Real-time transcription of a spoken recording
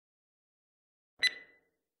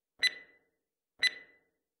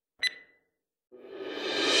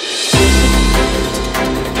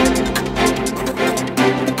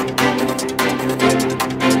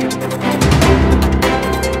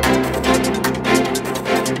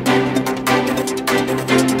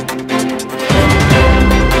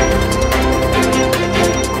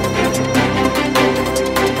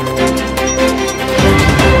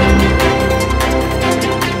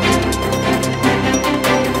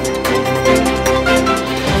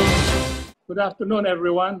Good afternoon,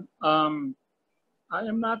 everyone. I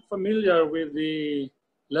am not familiar with the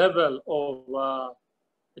level of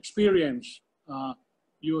experience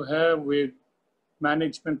you have with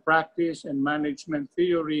management practice and management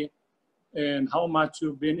theory and how much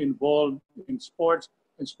you've been involved in sports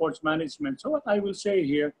and sports management. So what I will say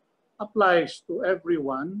here applies to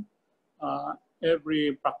everyone,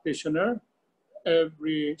 every practitioner,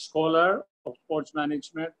 every scholar of sports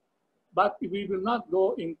management, but we will not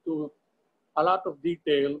go into a lot of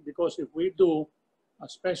detail because if we do,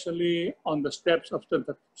 especially on the steps of the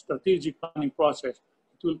strategic planning process,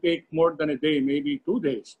 it will take more than a day, maybe 2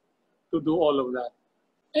 days to do all of that.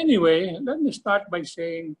 Anyway, let me start by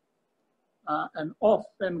saying an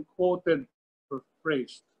often quoted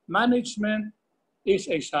phrase. Management is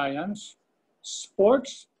a science,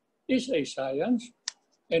 sports is a science,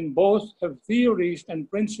 and both have theories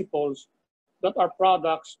and principles that are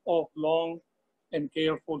products of long and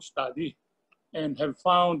careful study and have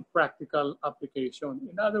found practical application.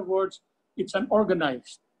 In other words, it's an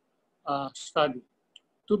organized study.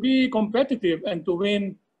 To be competitive and to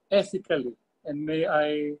win ethically, and may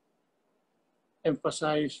I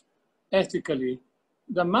emphasize ethically,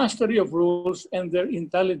 the mastery of rules and their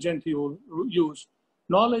intelligent use,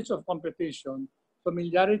 knowledge of competition,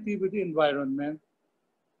 familiarity with the environment,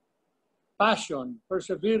 passion,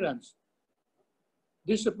 perseverance,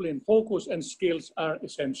 discipline, focus, and skills are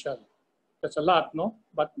essential. That's a lot, no?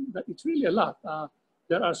 But it's really a lot.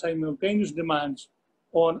 There are simultaneous demands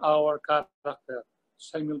on our character,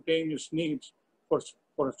 simultaneous needs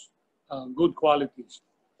for good qualities.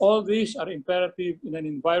 All these are imperative in an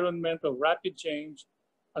environment of rapid change,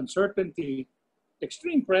 uncertainty,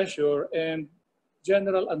 extreme pressure, and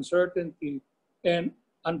general uncertainty and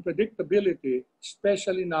unpredictability,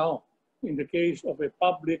 especially now in the case of a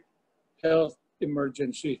public health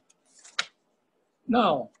emergency.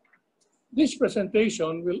 Now, this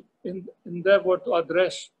presentation will endeavor to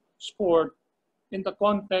address sport in the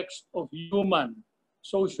context of human,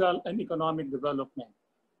 social, and economic development.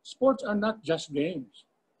 Sports are not just games.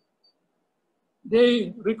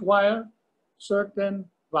 They require certain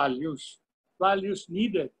values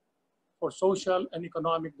needed for social and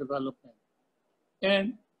economic development.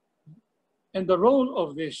 And the role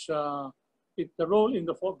of this, the role in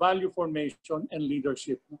the value formation and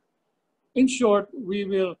leadership. In short, we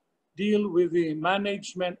will deal with the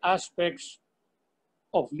management aspects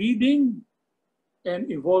of leading and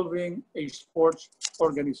evolving a sports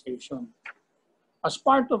organization. As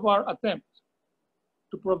part of our attempt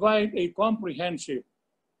to provide a comprehensive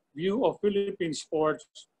view of Philippine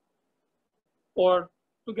sports or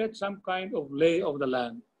to get some kind of lay of the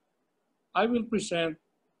land, I will present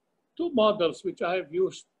two models which I have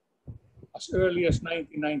used as early as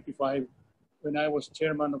 1995 when I was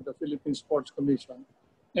chairman of the Philippine Sports Commission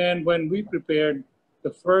and when we prepared the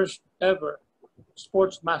first ever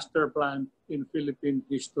sports master plan in Philippine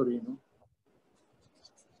history. No?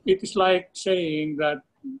 It is like saying that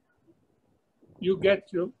you get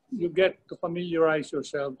to familiarize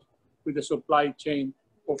yourself with the supply chain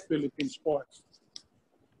of Philippine sports.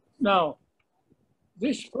 Now,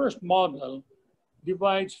 this first model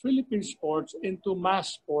divides Philippine sports into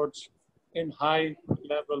mass sports and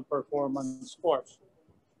high-level performance sports.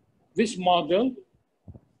 This model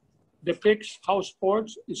depicts how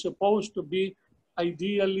sports is supposed to be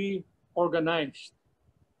ideally organized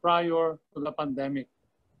prior to the pandemic,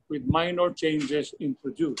 with minor changes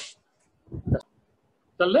introduced.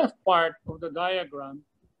 The left part of the diagram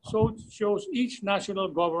shows each national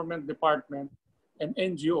government department and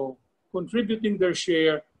NGO contributing their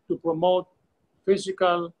share to promote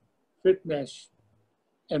physical fitness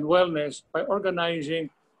and wellness by organizing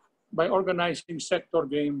sector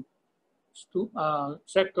games,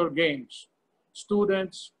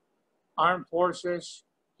 students, armed forces,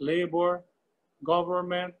 labor,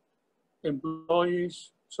 government,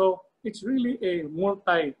 employees. So it's really a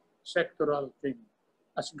multi-sectoral thing.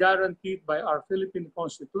 As guaranteed by our Philippine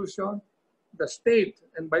Constitution, the state,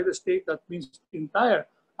 and by the state that means the entire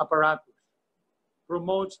apparatus,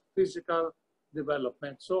 promotes physical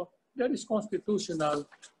development. So there is constitutional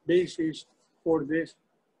basis for this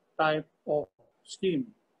type of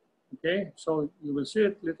scheme. Okay, so you will see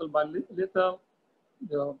it little by little.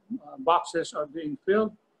 The boxes are being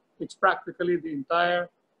filled. It's practically the entire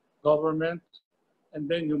government. And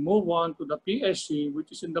then you move on to the PSC,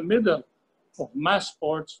 which is in the middle of mass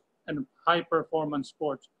sports and high performance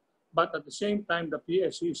sports. But at the same time, the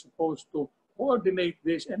PSC is supposed to coordinate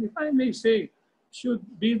this. And if I may say,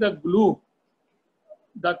 should be the glue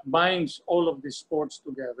that binds all of these sports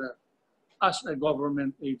together as a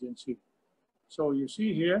government agency. So you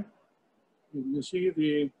see here, you see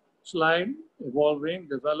the slide, evolving,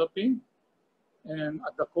 developing, and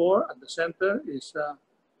at the core, at the center, is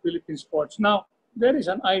Philippine sports. Now, there is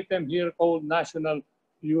an item here called National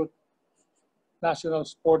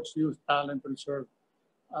Sports Youth Talent Reserve.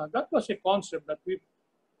 That was a concept that we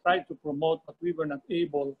tried to promote, but we were not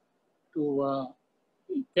able to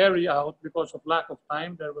carry out because of lack of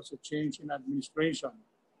time. There was a change in administration.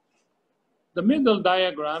 The middle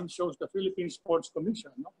diagram shows the Philippine Sports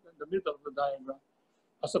Commission, no? In the middle of the diagram,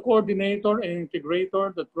 as a coordinator and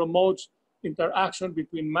integrator that promotes interaction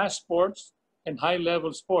between mass sports and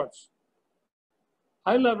high-level sports.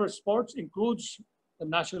 High-level sports includes the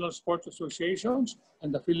National Sports Associations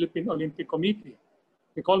and the Philippine Olympic Committee.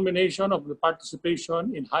 The culmination of the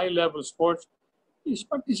participation in high-level sports is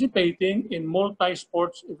participating in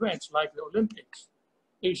multi-sports events like the Olympics,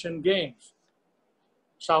 Asian Games,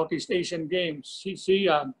 Southeast Asian Games,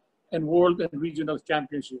 CCAN, and World and Regional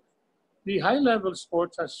Championships. The high-level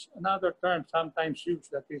sports has another term sometimes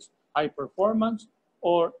used, that is high performance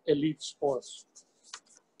or elite sports.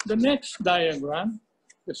 The next diagram,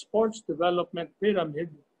 the sports development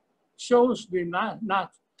pyramid, shows the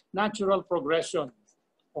natural progression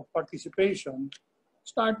of participation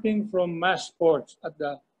starting from mass sports at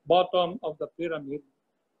the bottom of the pyramid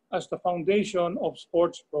as the foundation of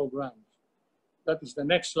sports programs. That is the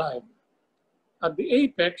next slide. At the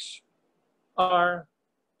apex are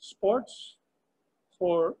sports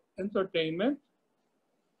for entertainment,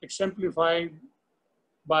 exemplified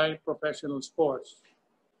by professional sports.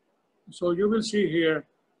 So you will see here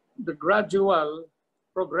the gradual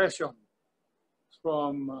progression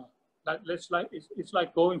from, it's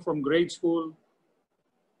like going from grade school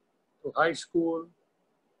to high school,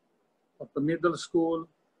 or to middle school,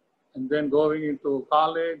 and then going into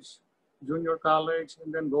college, junior college,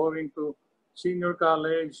 and then going to senior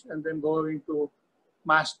college, and then going to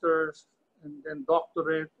master's, and then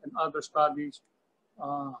doctorate and other studies.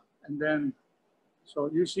 And then, so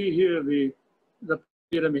you see here the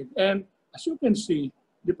pyramid. And as you can see,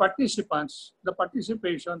 the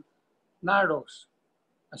participation narrows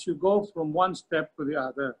as you go from one step to the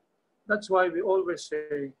other. That's why we always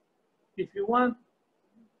say, if you want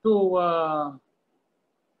to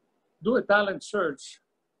do a talent search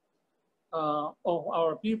of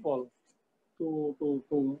our people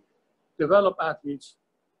to develop athletes,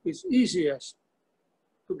 it's easiest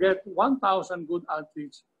to get 1,000 good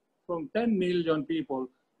athletes from 10 million people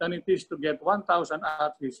than it is to get 1,000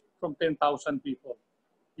 athletes from 10,000 people.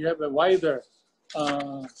 You have a wider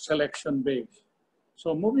selection base.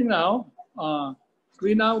 So moving now,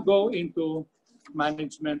 we now go into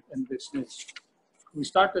management and business. We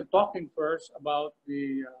started talking first about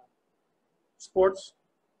the sports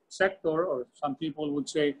sector, or some people would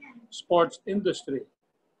say sports industry.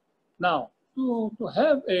 Now, to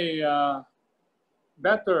have a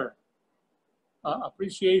better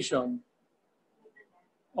appreciation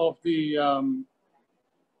of the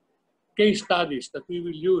case studies that we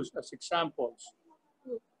will use as examples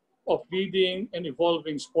of leading and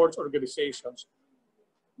evolving sports organizations,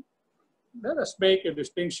 let us make a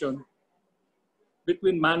distinction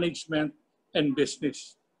between management and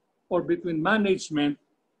business, or between management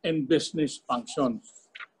and business functions.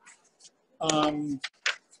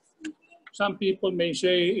 Some people may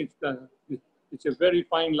say it's a very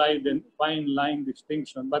fine line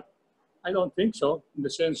distinction, but I don't think so, in the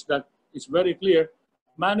sense that it's very clear.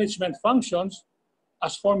 Management functions,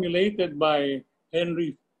 as formulated by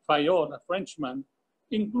Henry Fayol, a Frenchman,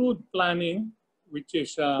 include planning, which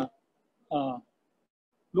is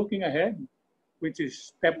looking ahead, which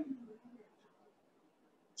is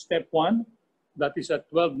step one, that is at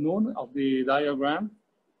 12 noon of the diagram,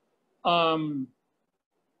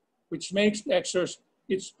 which makes the exercise,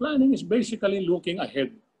 its planning is basically looking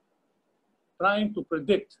ahead, trying to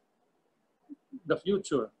predict the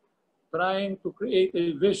future, trying to create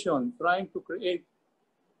a vision, trying to create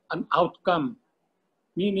an outcome,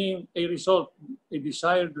 meaning a result, a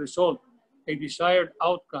desired result, a desired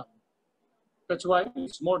outcome. That's why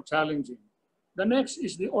it's more challenging. The next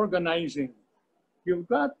is the organizing. You've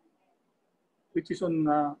got, which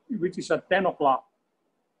is at 10 o'clock.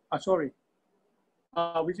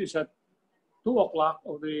 Which is at 2 o'clock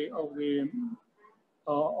of the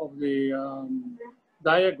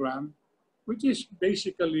diagram, which is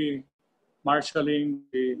basically marshaling,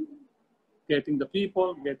 getting the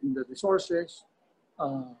people, getting the resources,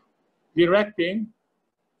 directing.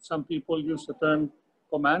 Some people use the term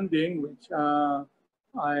commanding, which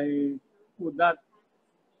I would not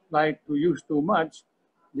like to use too much,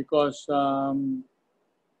 because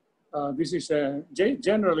this is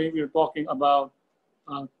generally we're talking about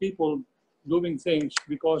people doing things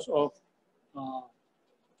because of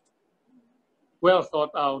well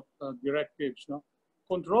thought out directives. No?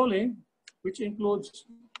 Controlling, which includes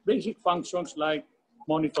basic functions like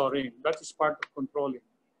monitoring. That is part of controlling.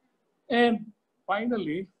 And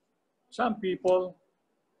finally, some people,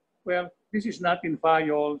 well, this is not in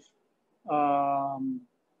FAYOL's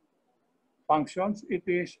functions. It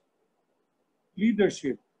is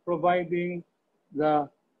leadership, providing the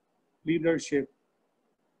leadership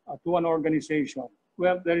to an organization.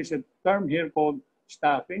 Well, there is a term here called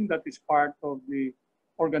staffing that is part of the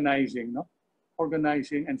organizing, no?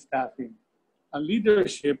 Organizing and staffing. And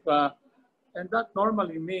leadership, and that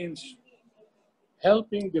normally means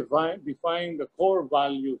helping define the core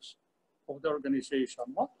values of the organization.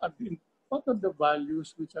 What are the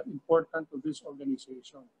values which are important to this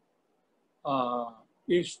organization?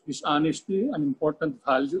 Is dishonesty an important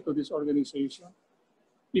value to this organization?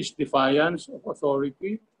 Is defiance of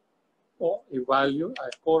authority or a value, a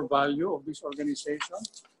core value of this organization?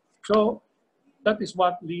 So that is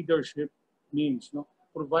what leadership means, no?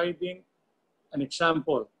 Providing an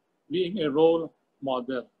example, being a role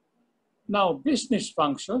model. Now, business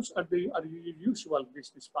functions are the usual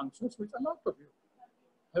business functions, which a lot of you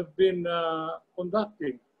have been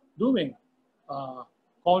conducting, doing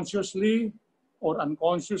consciously or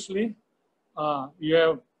unconsciously. You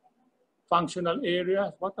have functional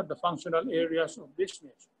areas. What are the functional areas of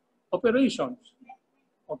business? Operations,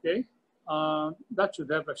 okay? That should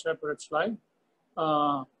have a separate slide.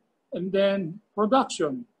 And then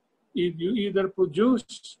production. If you either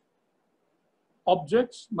produce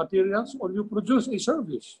objects, materials, or you produce a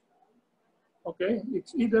service, okay?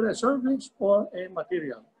 It's either a service or a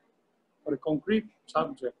material, or a concrete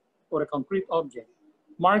subject, or a concrete object.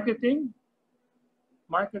 Marketing.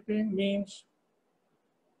 Marketing means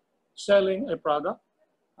selling a product.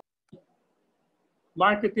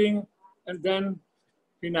 Marketing, and then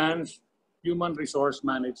finance, human resource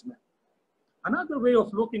management. Another way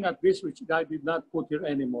of looking at this, which I did not put here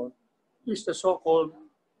anymore, is the so-called,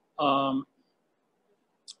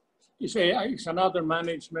 it's another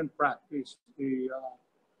management practice,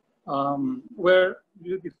 where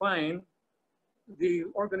you define the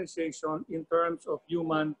organization in terms of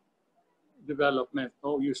human development.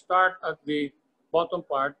 So you start at the bottom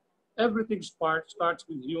part. Everything starts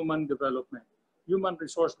with human development, human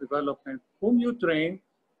resource development, whom you train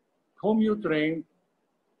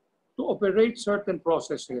to operate certain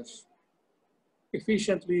processes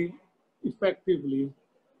efficiently, effectively,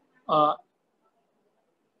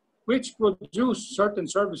 which produce certain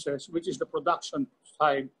services, which is the production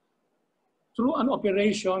side, through an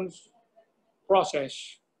operations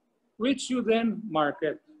process, which you then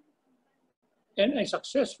market. And a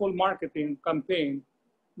successful marketing campaign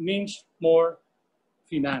means more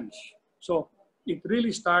finance. So it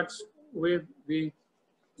really starts with the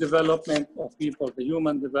development of people, the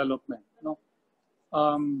human development. You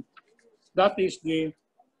know? That is the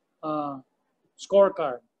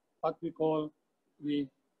scorecard, what we call the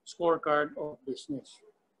scorecard of business.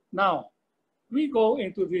 Now, we go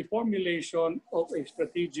into the formulation of a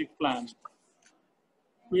strategic plan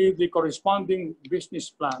with the corresponding business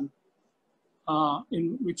plan,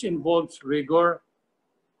 which involves rigor,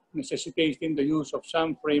 necessitating the use of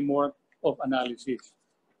some framework of analysis.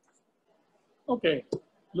 Okay,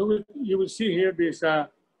 you will see here this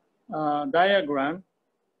diagram.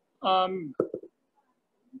 In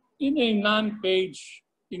a non-page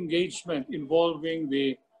engagement involving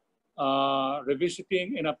the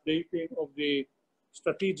revisiting and updating of the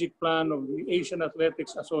strategic plan of the Asian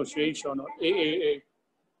Athletics Association, or AAA,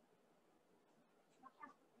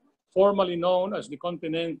 formerly known as the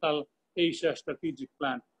Continental Asia Strategic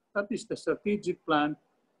Plan. That is the strategic plan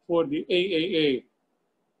for the AAA.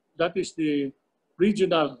 That is the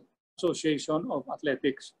Regional Association of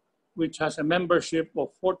Athletics, which has a membership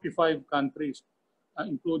of 45 countries,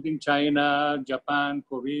 including China, Japan,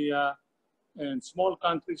 Korea, and small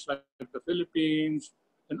countries like the Philippines,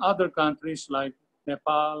 and other countries like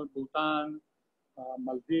Nepal, Bhutan,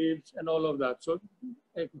 Maldives, and all of that. So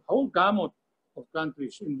a whole gamut of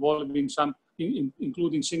countries involving some,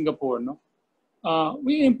 including Singapore. No?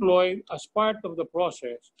 We employ, as part of the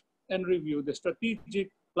process and review, the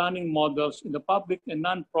strategic planning models in the public and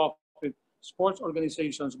non-profit sports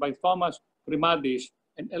organizations by Thomas Primadis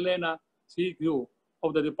and Elena Sigu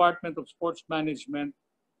of the Department of Sports Management,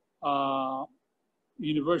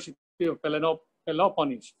 University of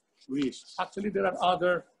Peloponnese, Greece. Actually, there are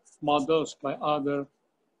other models by other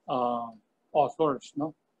authors.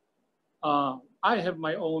 No? I have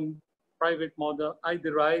my own private model. I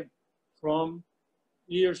derive from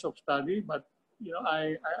years of study, but you know,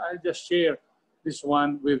 I just share this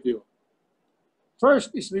one with you.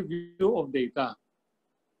 First is review of data.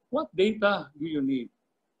 What data do you need?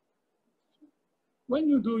 When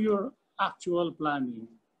you do your actual planning,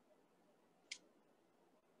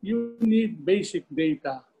 you need basic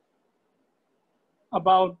data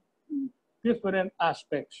about different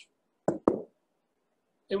aspects.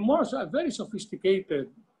 A very sophisticated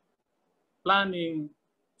planning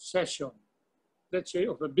session, let's say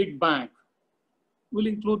of a big bank, will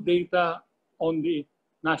include data on the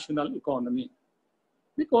national economy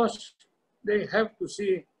because they have to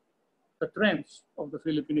see the trends of the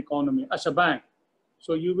Philippine economy as a bank.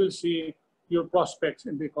 So you will see your prospects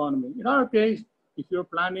in the economy. In our case, if you're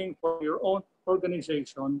planning for your own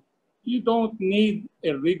organization, you don't need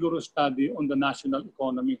a rigorous study on the national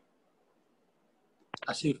economy,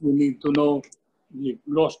 as if we need to know the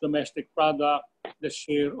gross domestic product, the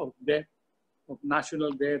share of debt, of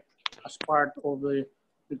national debt as part of the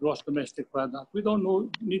gross domestic product. We don't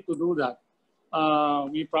need to do that.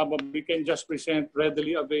 We probably can just present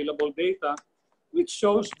readily available data which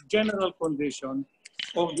shows general condition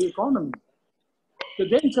of the economy. The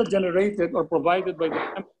data generated or provided by the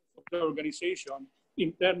members of the organization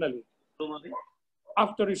internally,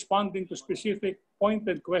 after responding to specific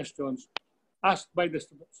pointed questions asked by the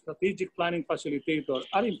strategic planning facilitator,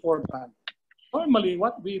 are important. Normally,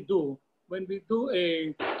 what we do when we do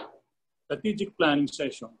a strategic planning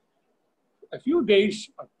session, a few days,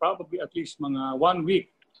 or probably at least 1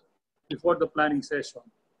 week before the planning session,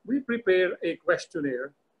 we prepare a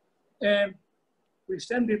questionnaire and we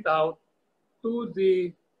send it out to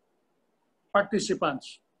the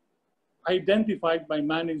participants identified by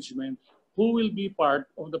management who will be part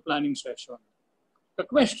of the planning session. The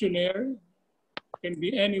questionnaire can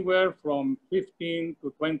be anywhere from 15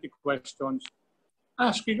 to 20 questions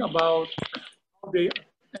asking about how they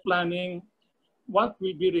are planning, what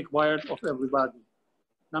will be required of everybody.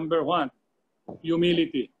 Number 1,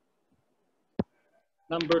 humility.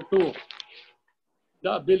 Number 2,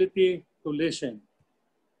 the ability to listen.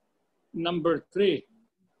 Number 3,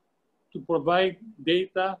 to provide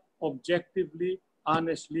data objectively,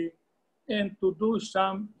 honestly, and to do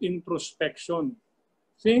some introspection.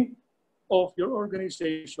 Think of your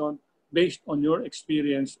organization based on your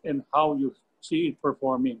experience and how you see it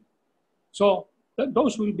performing. So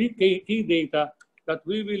those will be key data that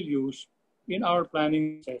we will use in our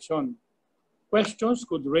planning session. Questions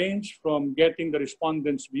could range from getting the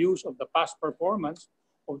respondents' views of the past performance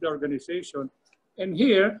of the organization. And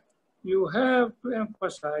here, you have to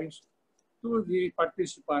emphasize to the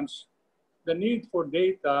participants the need for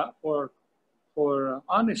data, for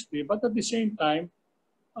honesty, but at the same time,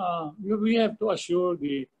 we have to assure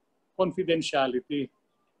the confidentiality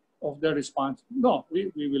of the response. No,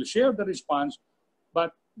 we will share the response,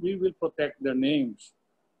 but we will protect their names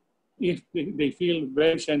if they feel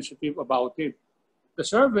very sensitive about it. The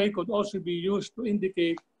survey could also be used to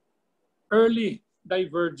indicate early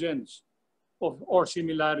divergence or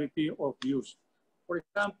similarity of views. For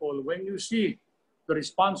example, when you see the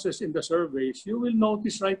responses in the surveys, you will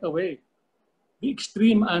notice right away the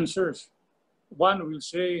extreme answers. One will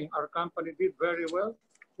say our company did very well.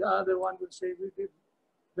 The other one will say we did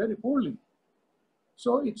very poorly.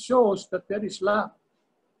 So it shows that there is lack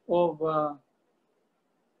of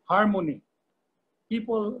harmony.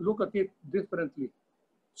 People look at it differently.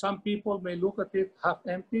 Some people may look at it half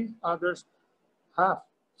empty, others half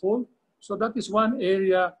full. So that is one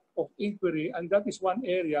area of inquiry, and that is one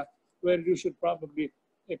area where you should probably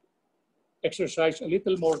exercise a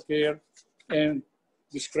little more care and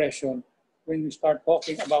discretion when you start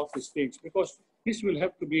talking about these things, because this will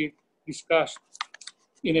have to be discussed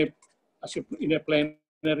in a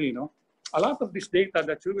plenary. No? A lot of this data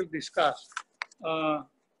that you will discuss will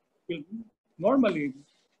normally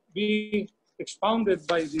be expounded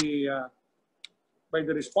by the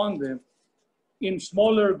respondent in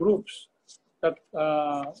smaller groups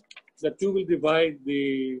that you will divide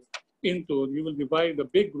you will divide the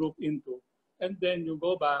big group into, and then you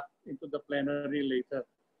go back into the plenary later.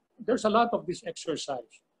 There's a lot of this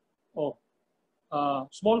exercise of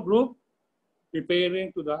small group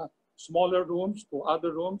preparing to the smaller rooms, to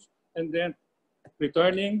other rooms, and then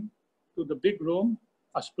returning to the big room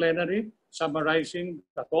as plenary, summarizing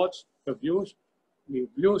the thoughts, the views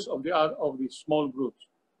of the small groups.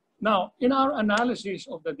 Now, in our analysis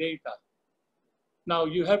of the data, now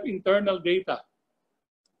you have internal data,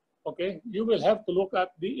 okay? You will have to look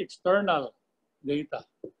at the external data.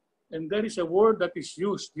 And there is a word that is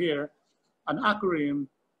used here, an acronym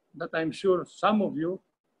that I'm sure some of you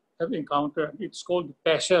have encountered. It's called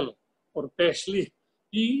PESL or PESLE,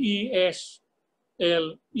 P-E-S-L-E.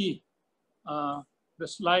 The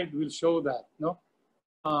slide will show that. No?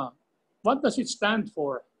 What does it stand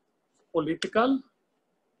for? Political,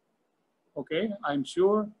 Okay, I'm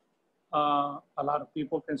sure a lot of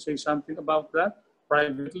people can say something about that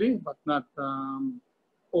privately, but not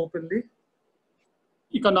openly.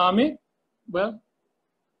 Economic, well,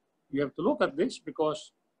 you have to look at this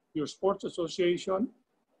because your sports association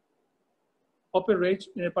operates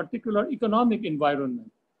in a particular economic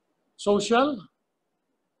environment. Social,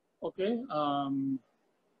 okay,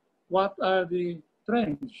 what are the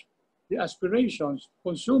trends, the aspirations,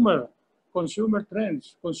 consumer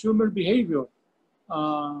trends, consumer behavior.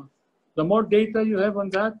 Uh, the more data you have on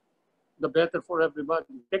that, the better for everybody.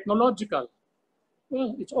 Technological,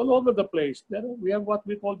 well, it's all over the place. There we have what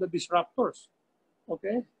we call the disruptors.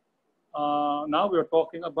 Okay, now we're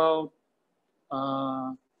talking about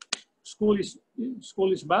uh, school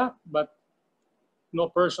is back, but no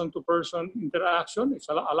person-to-person interaction. It's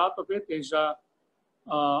a lot of it is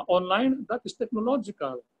online. That is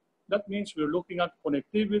technological. That means we're looking at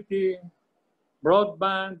connectivity,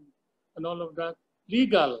 broadband, and all of that.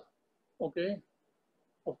 Legal, okay.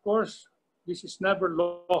 Of course, this is never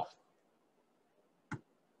lost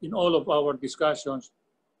in all of our discussions.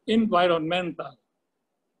 Environmental,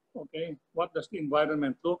 okay. What does the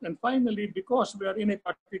environment look? And finally, because we are in a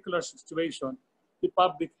particular situation, the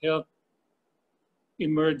public health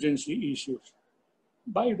emergency issues.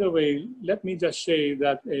 By the way, let me just say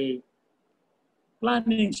that a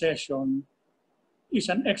planning session is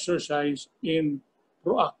an exercise in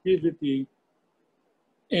proactivity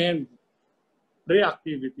and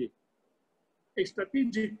reactivity. A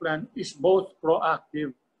strategic plan is both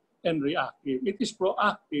proactive and reactive. It is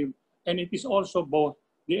proactive and it is also both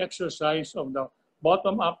the exercise of the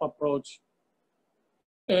bottom-up approach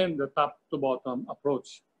and the top-to-bottom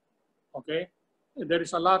approach. Okay? There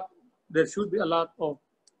should be a lot of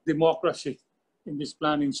democracy in this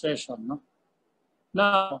planning session. No?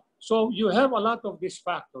 Now, so you have a lot of these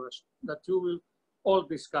factors that you will all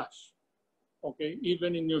discuss, okay,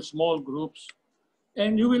 even in your small groups,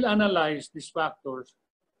 and you will analyze these factors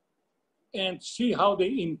and see how they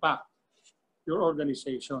impact your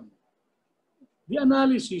organization. The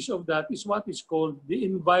analysis of that is what is called the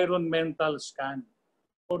environmental scan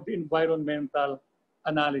or the environmental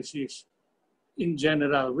analysis in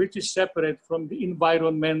general, which is separate from the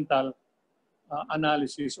environmental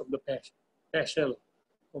analysis of the PESEL.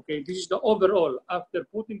 Okay, this is the overall, after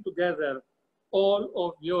putting together all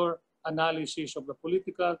of your analysis of the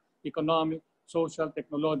political, economic, social,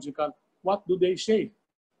 technological, what do they say?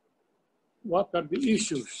 What are the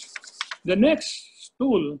issues? The next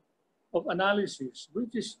tool of analysis,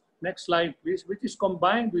 which is, next slide please, which is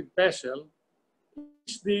combined with PESEL,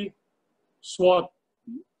 is the SWOT.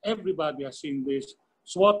 Everybody has seen this,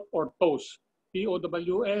 SWOT or TOS,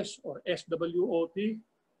 TOWS or SWOT.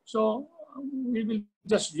 So we will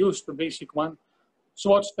just use the basic one.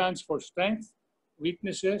 SWOT stands for strength,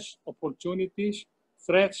 weaknesses, opportunities,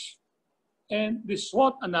 threats, and the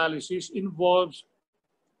SWOT analysis involves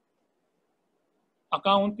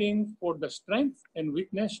accounting for the strength and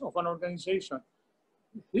weakness of an organization.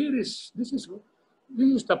 This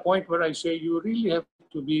is the point where I say you really have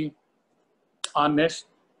to be honest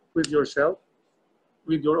with yourself,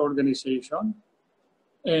 with your organization,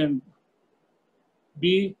 and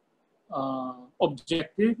be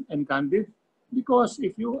objective and candid. Because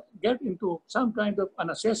if you get into some kind of an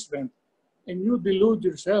assessment and you delude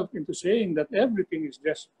yourself into saying that everything is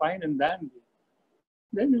just fine and dandy,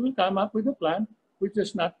 then you will come up with a plan which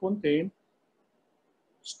does not contain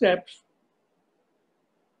steps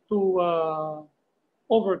to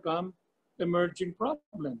overcome emerging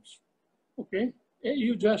problems. Okay?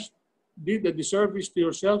 You just did a disservice to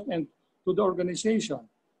yourself and to the organization.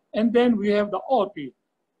 And then we have the OT,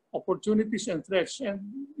 opportunities and threats. And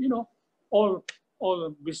you know, all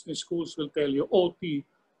business schools will tell you OT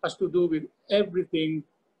has to do with everything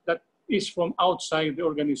that is from outside the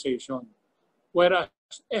organization. Whereas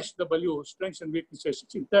SW, strengths and weaknesses,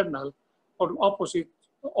 it's internal, or opposite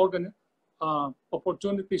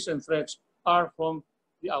opportunities and threats are from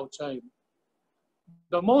the outside.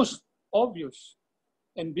 The most obvious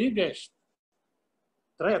and biggest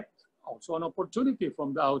threat, also an opportunity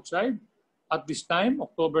from the outside at this time,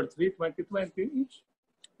 October 3, 2020, is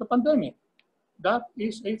the pandemic. That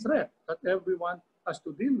is a threat that everyone has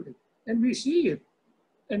to deal with. And we see it.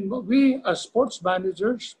 And we as sports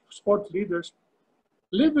managers, sports leaders,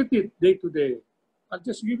 live with it day to day. I'll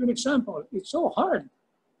just give you an example. It's so hard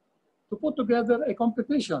to put together a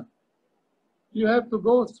competition. You have to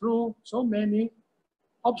go through so many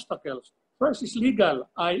obstacles. First is legal,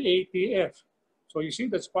 IATF. So you see,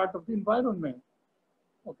 that's part of the environment.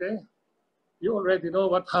 Okay? You already know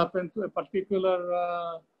what happened to a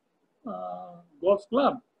particular golf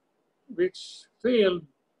club, which failed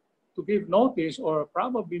to give notice, or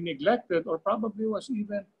probably neglected, or probably was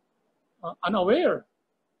even unaware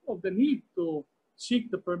of the need to seek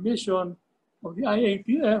the permission of the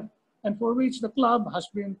IATF, and for which the club has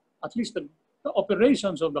been, at least the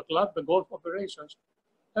operations of the club, the golf operations,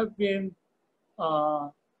 have been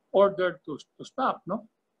ordered to stop. No?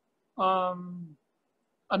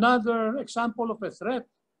 Another example of a threat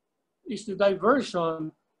is the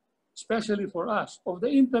diversion, especially for us, of the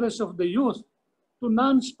interest of the youth to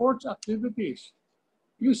non-sports activities.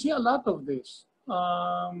 You see a lot of this.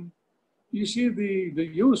 You see the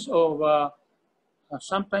use of,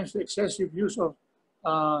 sometimes the excessive use of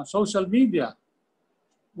social media.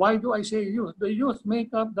 Why do I say youth? The youth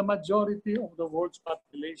make up the majority of the world's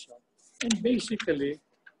population. And basically,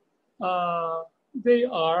 they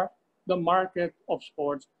are the market of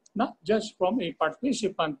sports, not just from a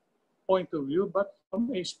participant point of view, but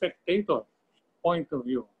from a spectator point of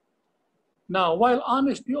view. Now, while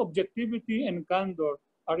honesty, objectivity, and candor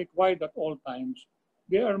are required at all times,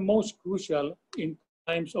 they are most crucial in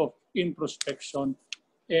times of introspection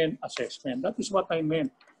and assessment. That is what I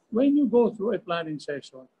meant. When you go through a planning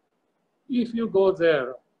session, if you go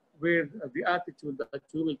there with the attitude that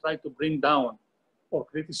you will try to bring down or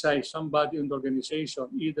criticize somebody in the organization,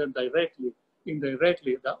 either directly,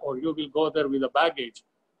 indirectly, or you will go there with a baggage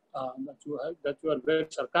that you are very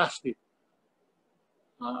sarcastic,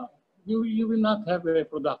 you will not have a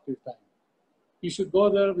productive time. You should go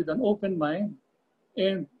there with an open mind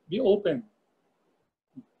and be open.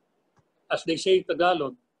 As they say in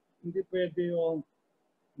Tagalog, hindi pwede yung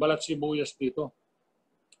balat sibuyas dito.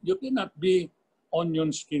 You cannot be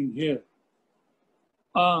onion skin here.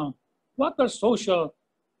 What are social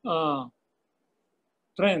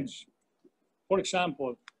trends? For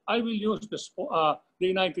example, I will use the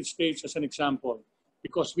United States as an example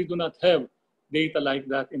because we do not have data like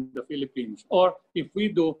that in the Philippines. Or if we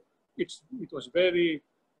do, it was very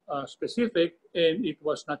specific and it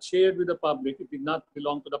was not shared with the public. It did not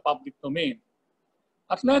belong to the public domain.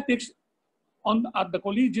 Athletics at the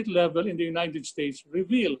collegiate level in the United States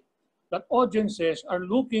reveal that audiences are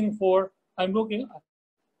looking for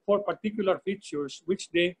particular features which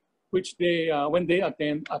they when they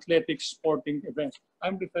attend athletic sporting events.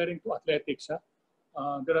 I'm referring to athletics.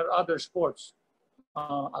 There are other sports,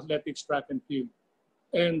 athletics, track and field.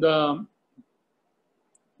 And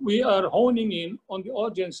we are honing in on the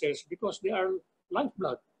audiences because they are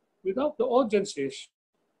lifeblood. Without the audiences,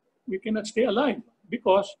 we cannot stay alive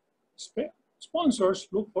because sponsors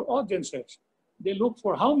look for audiences. They look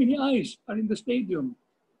for how many eyes are in the stadium,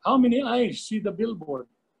 how many eyes see the billboard,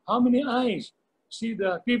 how many eyes see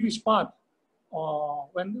the TV spot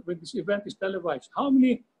when this event is televised, how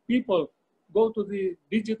many people go to the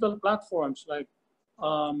digital platforms like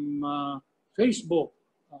Facebook,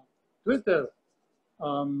 Twitter,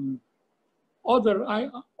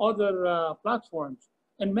 other platforms,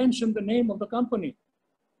 and mention the name of the company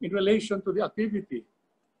in relation to the activity.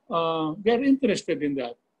 They're interested in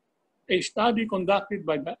that. A study conducted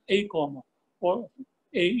by the AECOM or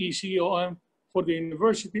AECOM for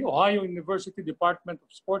the Ohio University Department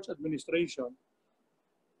of Sports Administration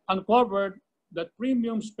uncovered that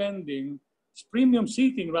premium seating,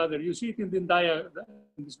 you see it in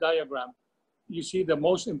this diagram, you see the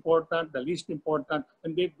most important, the least important,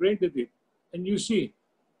 and they've graded it. And you see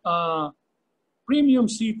premium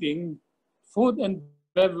seating, food and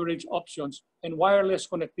beverage options, and wireless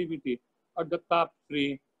connectivity are the top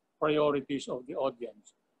 3 priorities of the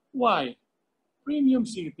audience. Why? Premium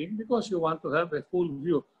seating, because you want to have a full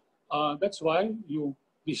view. That's why you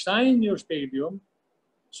design your stadium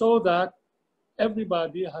so that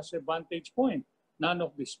everybody has a vantage point. None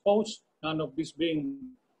of this posts, none of this being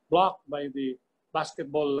blocked by the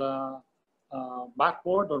basketball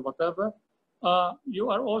backboard or whatever.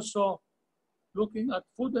 You are also looking at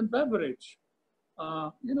food and beverage.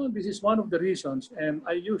 This is one of the reasons, and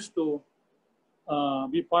I used to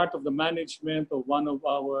be part of the management of one of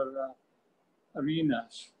our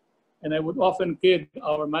arenas. And I would often kid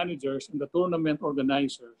our managers and the tournament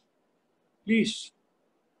organizers, please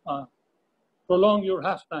prolong your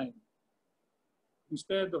halftime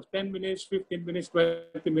instead of 10 minutes, 15 minutes,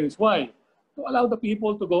 20 minutes. Why? To allow the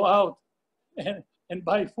people to go out and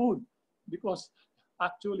buy food, because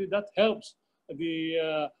actually that helps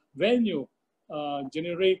the venue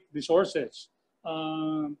generate resources.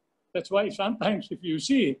 That's why sometimes if you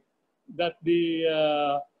see that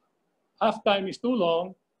the halftime is too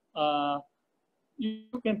long, you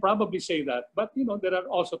can probably say that. But there are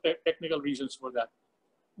also technical reasons for that.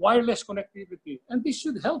 Wireless connectivity, and this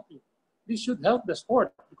should help you. This should help the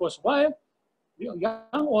sport, because while the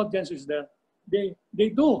young audience is there, they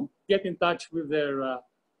do get in touch with their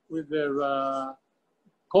with their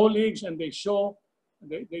colleagues, and they do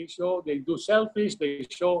selfies,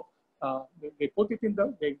 they put it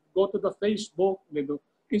they go to the Facebook, they do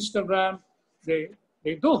Instagram, they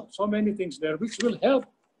do so many things there, which will help.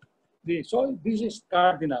 So this is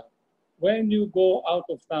cardinal. When you go out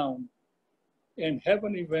of town and have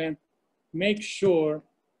an event, make sure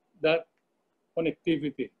that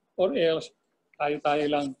connectivity, or else tayo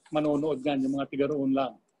lang manonood yan, yung mga tiga-roon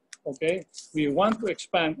lang. Okay? We want to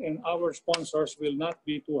expand, and our sponsors will not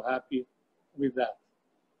be too happy with that.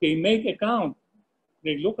 They make account.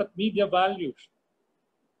 They look at media values.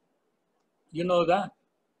 You know that.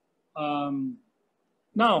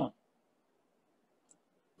 Now,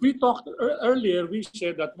 we talked earlier, we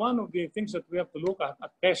said that one of the things that we have to look at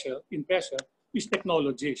in PESEL is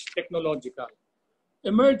technological.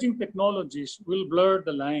 Emerging technologies will blur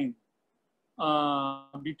the line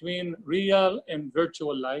between real and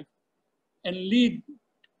virtual life and lead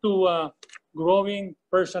to growing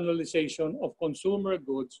personalization of consumer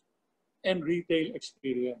goods and retail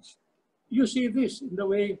experience. You see this in the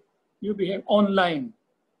way you behave online.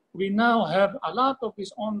 We now have a lot of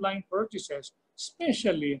these online purchases,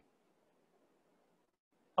 especially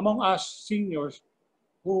among us seniors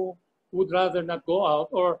who would rather not go out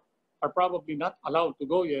or are probably not allowed to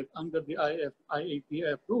go yet under the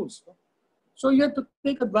IATF rules. So you have to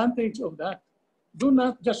take advantage of that. Do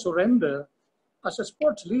not just surrender. As a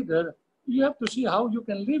sports leader, you have to see how you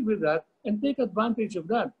can live with that and take advantage of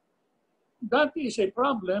that. That is a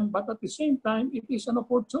problem, but at the same time, it is an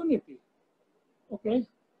opportunity. Okay?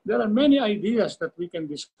 There are many ideas that we can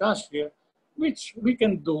discuss here, which we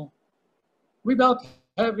can do without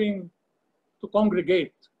having to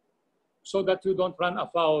congregate so that you don't run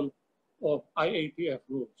afoul of IATF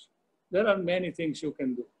rules. There are many things you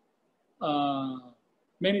can do.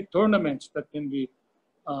 Many tournaments that can be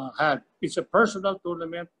had. It's a personal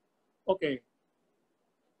tournament. Okay.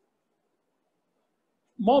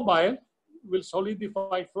 Mobile will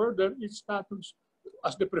solidify further its status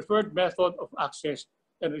as the preferred method of access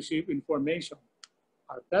and receive information.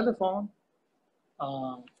 Our telephone,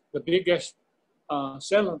 the biggest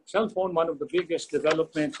cell phone, one of the biggest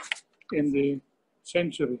developments in the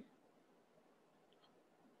century.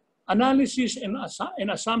 Analysis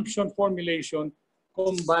and assumption formulation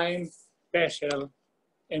combine PESEL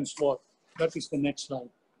and SWOT. That is the next slide.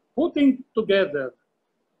 Putting together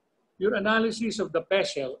your analysis of the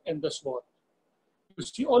PESEL and the SWOT, you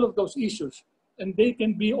see all of those issues, and they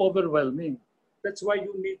can be overwhelming. That's why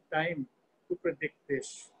you need time to predict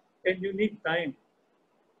this, and you need time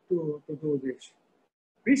to do this.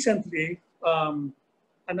 Recently,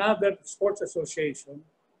 another sports association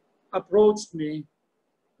approached me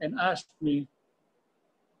and asked me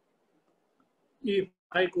if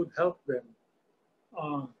I could help them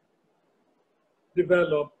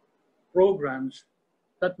develop programs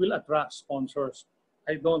that will attract sponsors.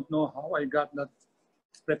 I don't know how I got that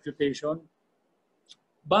reputation,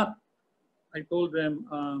 but I told them,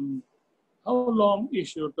 how long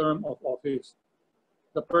is your term of office?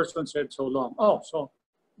 The person said, so long. Oh, so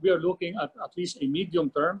we are looking at least a medium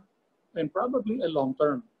term and probably a long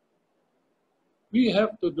term. We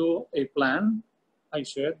have to do a plan, I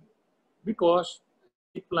said, because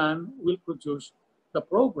a plan will produce the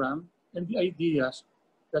program and the ideas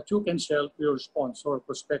that you can sell to your sponsor,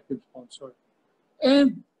 prospective sponsor.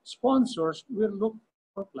 And sponsors will look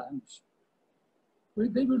for plans.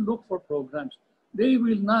 They will look for programs. They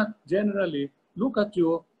will not generally look at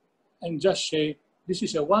you and just say, this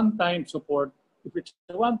is a one-time support. If it's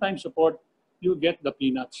a one-time support, you get the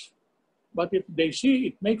peanuts. But if they see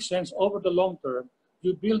it makes sense over the long term,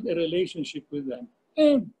 you build a relationship with them.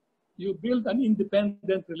 And you build an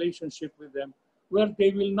independent relationship with them where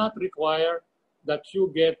they will not require that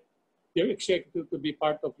you get their executive to be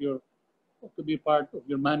part of your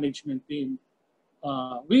management team.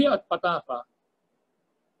 We at PATAFA,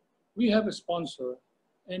 we have a sponsor,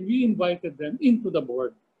 and we invited them into the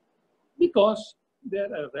board because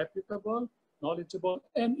they're reputable, knowledgeable,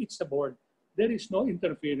 and it's a board. There is no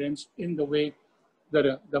interference in the way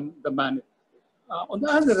the management. On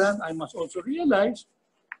the other hand, I must also realize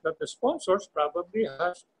that the sponsors probably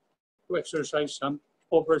has to exercise some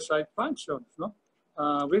oversight functions, no?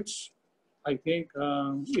 Which I think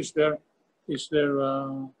is their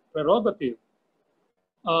prerogative.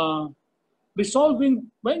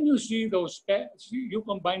 Resolving, when you see those, you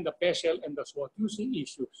combine the PESEL and the SWOT, you see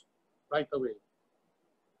issues right away.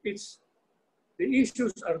 The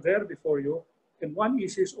issues are there before you, and one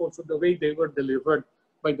issue is also the way they were delivered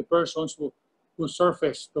by the persons who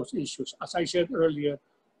surfaced those issues. As I said earlier,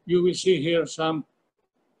 you will see here some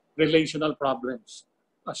relational problems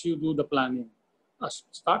as you do the planning.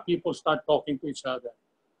 people start talking to each other.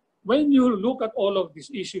 When you look at all of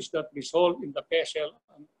these issues that resolve in the PESEL,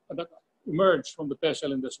 that emerge from the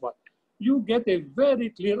PESEL and the SWOT, you get a very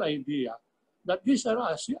clear idea that these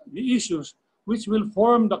are the issues which will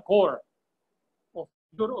form the core of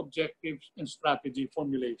your objectives and strategy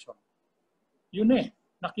formulation. Yun eh,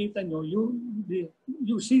 nakita nyo,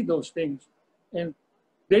 you see those things. And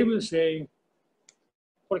they will say,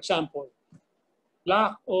 for example,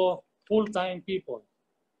 lack of full-time people,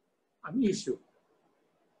 an issue.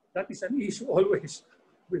 That is an issue always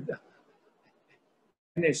with the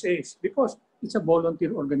NSAs because it's a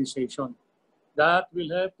volunteer organization. That will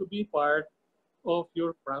have to be part of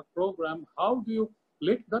your program. How do you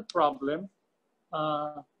lick that problem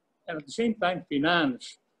and at the same time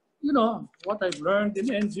finance? You know, what I've learned in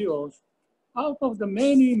NGOs, out of the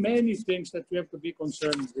many, many things that you have to be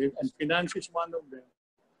concerned with, and finance is one of them,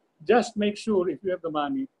 just make sure if you have the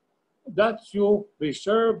money that you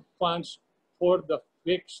reserve funds for the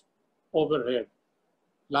fixed overhead.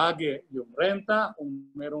 Lagi, yung renta, kung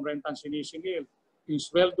merong rentang sinisingil, yung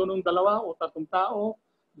sweldo ng 2 o 3 tao,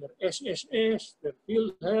 their SSS, their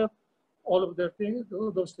PhilHealth, all of their things,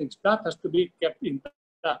 all those things, that has to be kept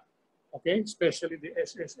intact. Okay, especially the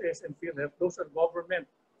SSS and PhilHealth, those are government.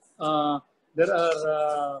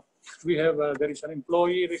 There is an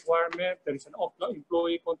employee requirement, there is an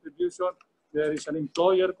employee contribution, there is an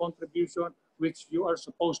employer contribution, which you are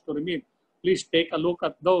supposed to remit. Please take a look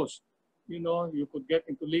at those. You know, you could get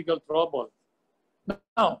into legal trouble.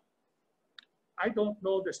 Now, I don't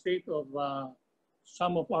know the state of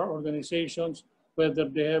some of our organizations, whether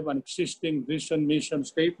they have an existing vision mission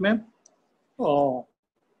statement or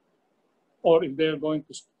if they're going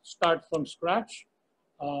to start from scratch.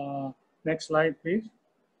 Next slide, please.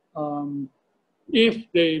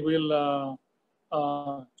 If they will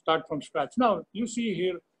start from scratch. Now, you see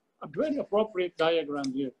here a very appropriate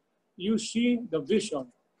diagram here. You see the vision,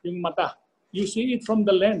 yung mata. You see it from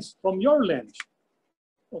the lens, from your lens.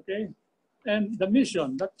 Okay? And the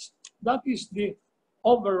mission, that is the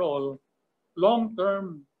overall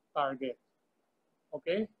long-term target.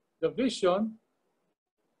 Okay? The vision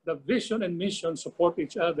and mission support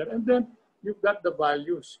each other. And then you've got the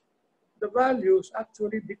values. The values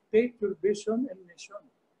actually dictate your vision and mission.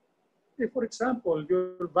 If, for example,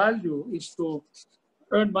 your value is to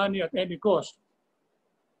earn money at any cost,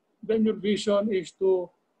 then your vision is to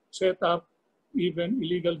set up even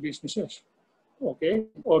illegal businesses, okay?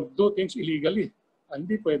 Or do things illegally.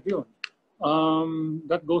 Hindi pwede yun.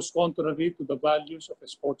 That goes contrary to the values of a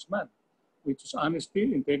sportsman, which is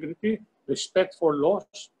honesty, integrity, respect for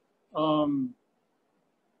laws.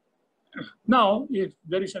 Now, if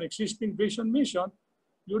there is an existing vision mission,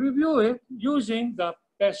 you review it using the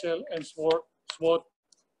PESEL and SWOT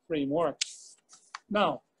frameworks.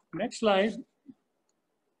 Now, next slide.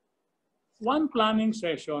 One planning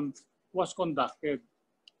session was conducted,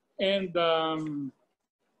 and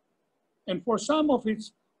for some of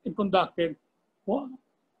its had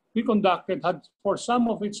for some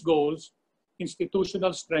of its goals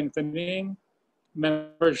institutional strengthening,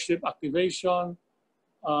 membership activation,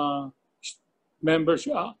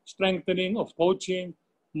 membership strengthening of coaching,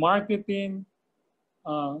 marketing,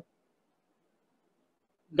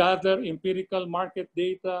 gather empirical market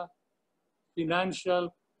data,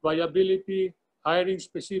 financial viability, hiring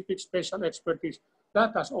specific special expertise.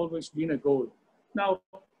 That has always been a goal. Now,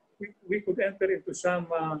 we could enter into some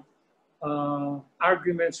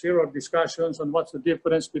arguments here or discussions on what's the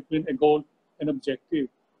difference between a goal and objective.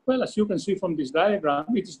 Well, as you can see from this diagram,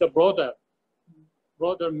 it is the broader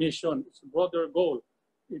mission, it's a broader goal.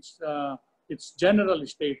 It's generally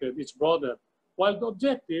stated, it's broader. While the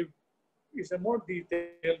objective is a more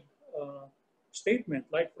detailed statement.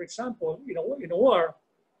 Like, for example, in a war,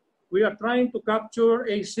 we are trying to capture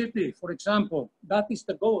a city, for example. That is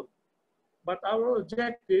the goal. But our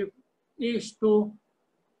objective is to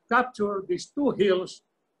capture these 2 hills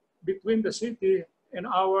between the city and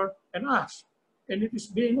us. And it is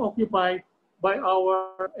being occupied by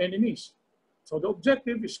our enemies. So the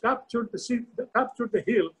objective is capture the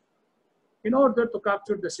hill in order to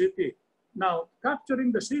capture the city. Now,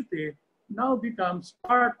 capturing the city now becomes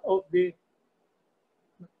part of you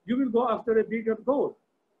will go after a bigger goal.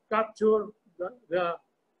 Capture the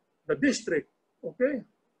district, okay?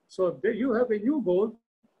 So you have a new goal,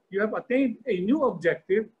 you have attained a new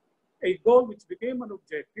objective, a goal which became an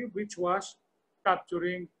objective, which was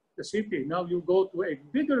capturing the city. Now you go to a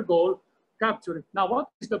bigger goal, capturing. Now what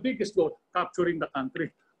is the biggest goal? Capturing the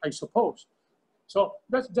country, I suppose. So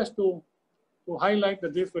that's just to highlight the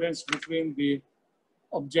difference between the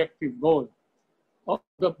objective goal,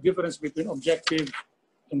 the difference between objective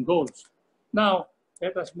and goals. Now,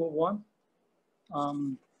 let us move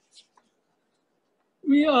on.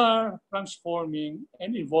 We are transforming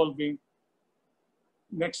and evolving,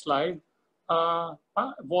 next slide,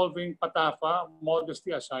 evolving PATAFA,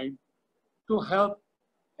 modesty aside, to help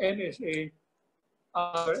NSA,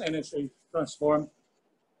 our NSA transform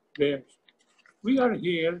theirs. We are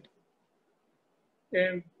here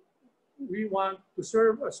and we want to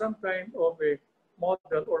serve as some kind of a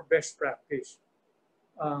model or best practice.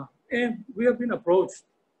 And we have been approached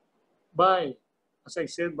by, as I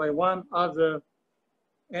said, by one other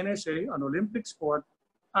NSA, an Olympic sport,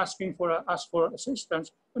 asking for us for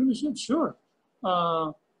assistance. And we said, sure,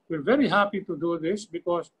 we're very happy to do this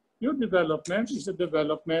because your development is the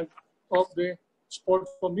development of the sport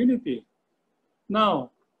community.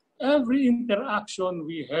 Now, every interaction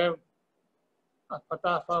we have at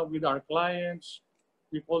PATAFA with our clients,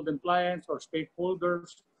 we call them clients or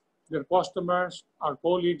stakeholders, their customers, our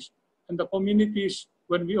colleagues, and the communities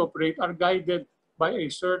when we operate are guided by a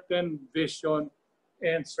certain vision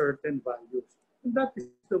and certain values. And that is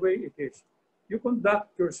the way it is. You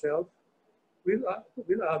conduct yourself with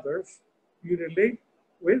others, you relate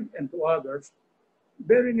with and to others,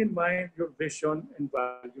 bearing in mind your vision and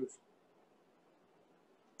values.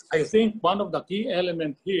 I think one of the key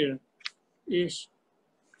elements here is,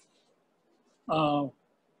 for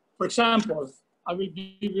example, I will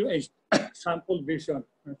give you a sample vision.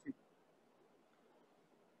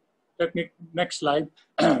 Let me, next slide.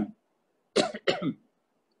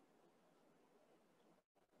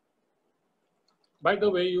 By the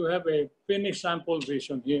way, you have a finished sample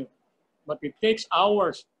vision here, but it takes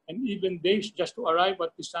hours and even days just to arrive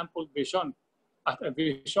at the sample vision, at a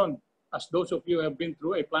vision, as those of you who have been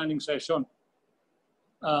through a planning session.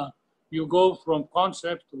 You go from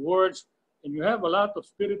concept to words, and you have a lot of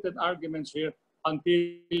spirited arguments here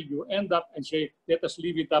until you end up and say, let us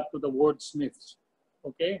leave it up to the wordsmiths,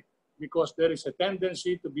 okay? Because there is a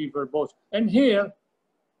tendency to be verbose. And here,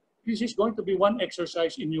 this is going to be one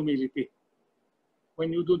exercise in humility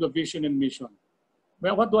when you do the vision and mission.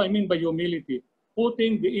 Well, what do I mean by humility?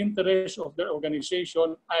 Putting the interest of the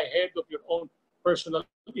organization ahead of your own personal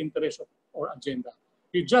interest or agenda.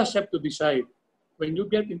 You just have to decide when you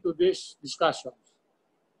get into these discussions,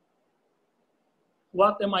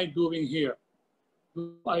 what am I doing here?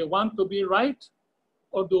 Do I want to be right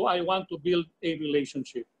or do I want to build a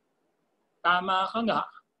relationship? Tama ka nga.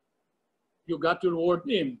 You got your word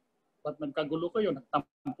in, but nagkagulo kayo,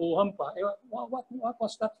 nagtampuhan pa. Eh, what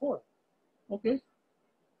was that for? Okay?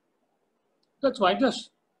 That's why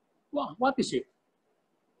just, well, what is it?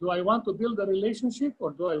 Do I want to build a relationship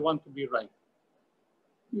or do I want to be right?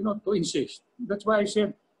 You know, to insist. That's why I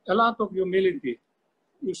said a lot of humility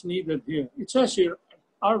is needed here. It says here,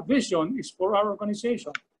 our vision is for our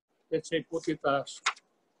organization. Let's say, put it as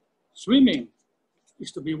swimming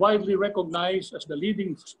is to be widely recognized as the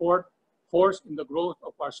leading sport force in the growth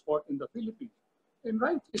of our sport in the Philippines. And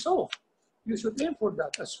rightly so. You should aim for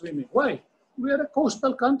that as swimming. Why? We are a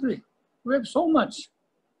coastal country. We have so much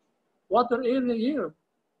water area here.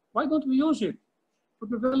 Why don't we use it to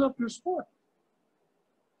develop your sport?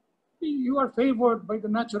 You are favored by the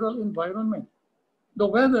natural environment. The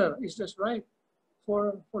weather is just right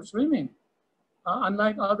for swimming.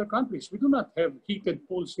 Unlike other countries, we do not have heated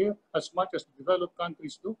pools here as much as developed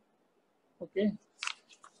countries do. Okay.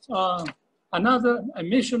 Another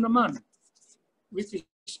mission naman, which is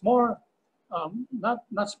more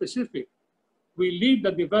not specific. We lead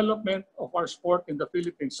the development of our sport in the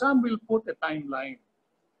Philippines. Some will put a timeline,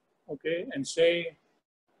 okay, and say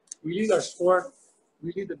we lead our sport,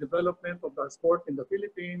 we lead the development of our sport in the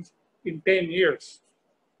Philippines in 10 years.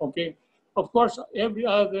 Okay. Of course, every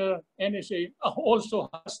other NSA also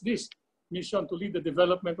has this mission to lead the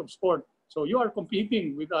development of sport. So you are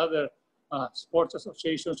competing with other sports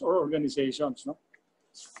associations or organizations. No?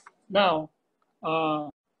 Now,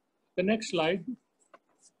 the next slide,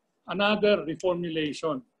 another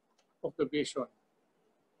reformulation of the vision.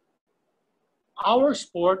 Our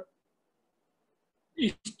sport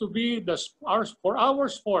is to be for our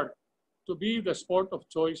sport to be the sport of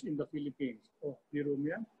choice in the Philippines. Oh,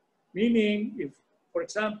 meaning, if, for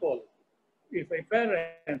example, if a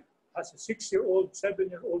parent has a 6-year-old,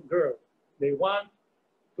 7-year-old girl, they want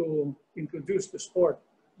to introduce the sport,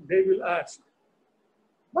 they will ask,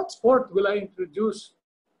 what sport will I introduce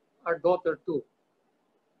our daughter to?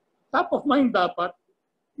 Top of mind dapat,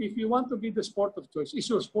 if you want to be the sport of choice, is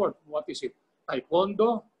your sport. What is it?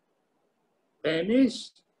 Taekwondo,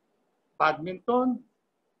 tennis, badminton,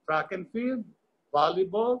 track and field,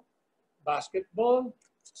 volleyball, basketball,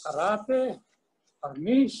 karate,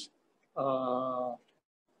 arnis,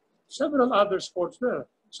 several other sports there.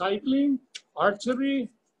 Cycling, archery,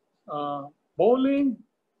 bowling,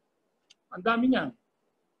 ang dami niyan.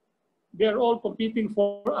 They're all competing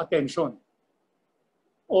for attention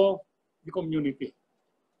of the community.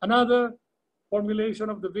 Another formulation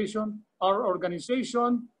of the vision, our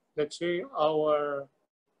organization, let's say our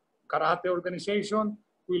karate organization,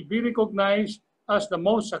 will be recognized as the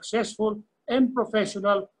most successful and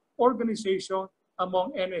professional organization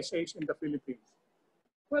among NSAs in the Philippines.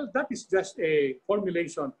 Well, that is just a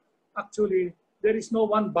formulation. Actually, there is no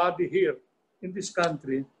one body here in this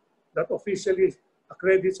country that officially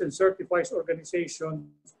accredits and certifies organizations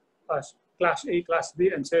as Class A, Class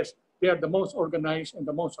B, and says they are the most organized and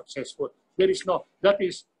the most successful. There is no. That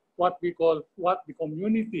is what we call, what the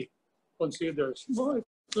community considers. Well,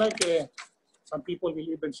 it's like some people will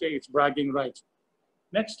even say it's bragging rights.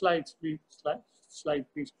 Next slide, please. Slide,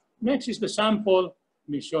 please. Next is the sample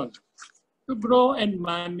mission: to grow and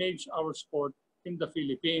manage our sport in the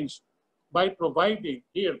Philippines by providing,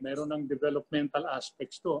 here, meron ng developmental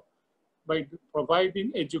aspects to, by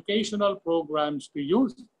providing educational programs to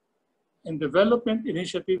youth and development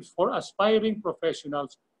initiatives for aspiring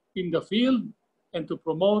professionals in the field, and to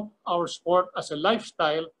promote our sport as a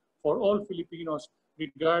lifestyle for all Filipinos,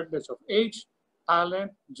 regardless of age,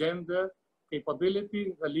 talent, gender,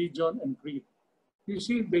 capability, religion, and creed. You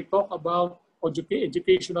see, they talk about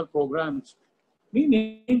educational programs,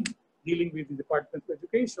 meaning dealing with the Department of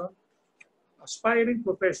Education, aspiring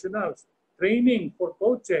professionals, training for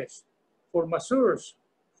coaches, for masseurs,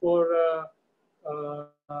 for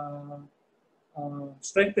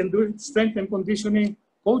strength and conditioning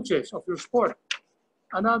coaches of your sport.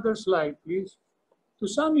 Another slide, please. To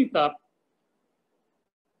sum it up,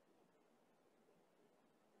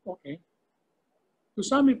 okay. To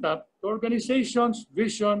sum it up, the organization's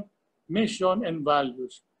vision, mission, and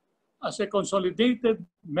values as a consolidated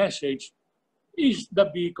message is the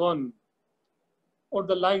beacon or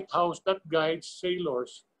the lighthouse that guides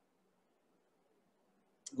sailors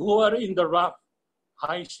who are in the rough,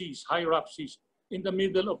 high seas, high rough seas, in the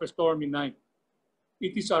middle of a stormy night.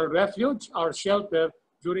 It is our refuge, our shelter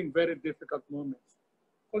during very difficult moments.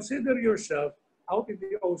 Consider yourself out in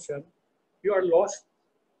the ocean, you are lost,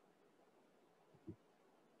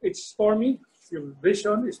 it's stormy, your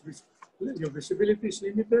visibility is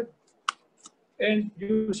limited, and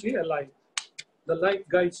you see a light. The light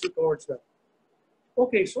guides you towards that.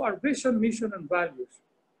 Okay, so our vision, mission, and values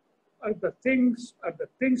are the things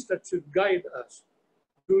that should guide us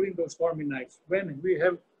during those stormy nights when we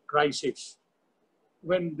have crisis.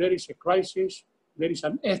 When there is a crisis, there is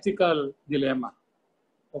an ethical dilemma.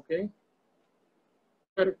 Okay?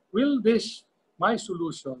 But will this, my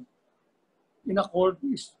solution, in accord,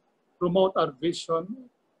 is promote our vision,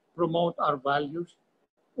 promote our values,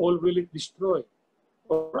 or will it destroy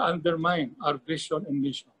or undermine our vision and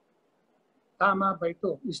mission? Tama ba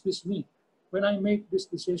ito? Is this me? When I make this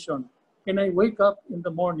decision, can I wake up in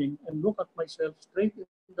the morning and look at myself straight in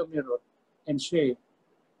the mirror and say,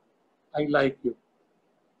 I like you?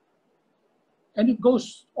 And it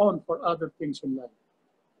goes on for other things in life,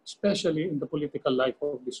 especially in the political life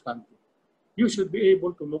of this country. You should be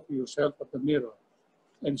able to look at yourself at the mirror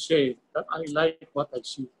and say that I like what I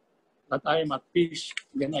see, that I am at peace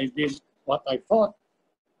when I did what I thought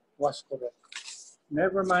was correct.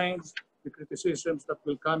 Never mind the criticisms that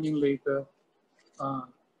will come in later.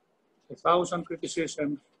 1,000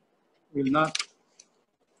 criticisms will not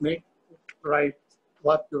make right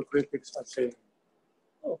what your critics are saying.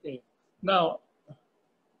 Okay, now,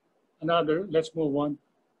 let's move on.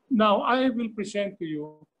 Now, I will present to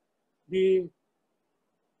you the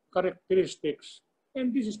characteristics,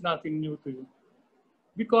 and this is nothing new to you.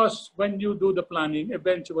 Because when you do the planning,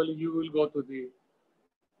 eventually you will go to the,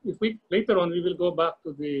 later on, we will go back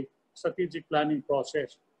to the strategic planning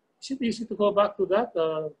process. Is it easy to go back to that,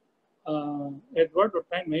 Edward, or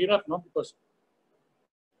time? Mahirap, no? Because,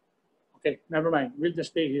 okay, never mind. We'll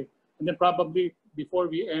just stay here. And then probably before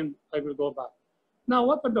we end, I will go back. Now,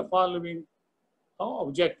 what are the following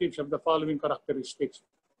objectives of the following characteristics?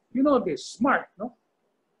 You know this, SMART, no?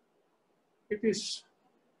 It is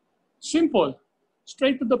simple,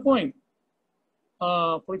 straight to the point.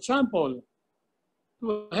 For example,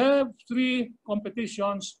 to have 3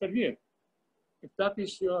 competitions per year. If that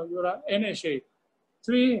is your NSA,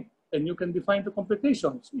 3, and you can define the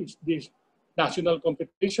competitions. Is this national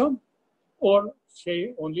competition? Or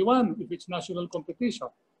say only 1 if it's national competition.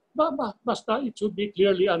 Basta it should be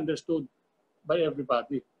clearly understood by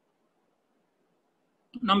everybody.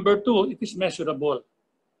 Number 2, it is measurable.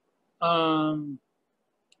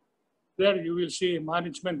 There you will see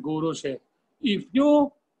management guru say, if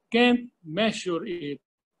you can't measure it,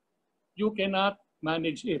 you cannot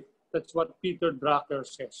manage it. That's what Peter Drucker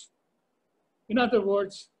says. In other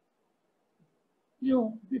words,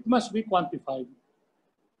 it must be quantified.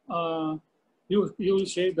 You will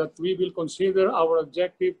say that we will consider our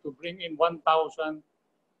objective to bring in 1,000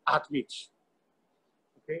 athletes.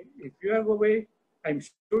 Okay, if you have a way, I'm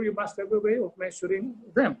sure you must have a way of measuring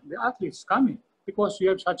them, the athletes coming, because you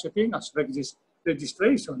have such a thing as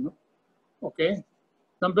registration. No? Okay.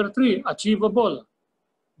 Number 3, achievable.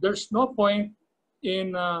 There's no point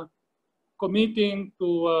in committing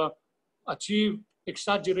to achieve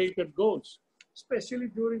exaggerated goals, especially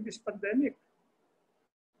during this pandemic.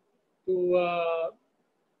 To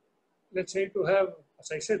let's say to have,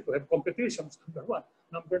 as I said, to have competitions, number 1.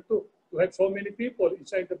 Number 2, to have so many people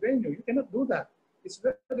inside the venue. You cannot do that. It's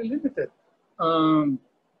very limited.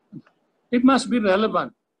 It must be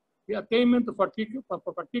relevant. The attainment of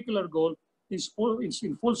a particular goal is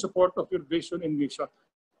in full support of your vision and mission.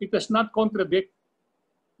 It does not contradict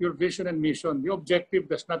your vision and mission. The objective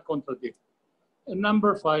does not contradict. And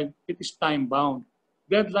number 5, it is time-bound.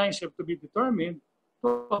 Deadlines have to be determined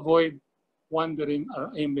to avoid wandering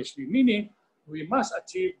aimlessly, meaning we must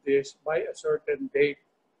achieve this by a certain date.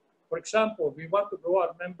 For example, we want to grow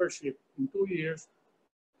our membership in 2 years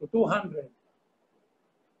to 200.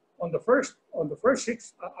 After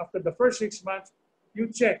the first 6 months, you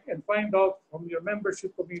check and find out from your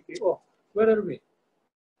membership committee, oh, where are we?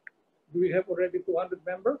 Do we have already 200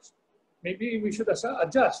 members? Maybe we should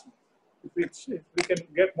adjust. If we can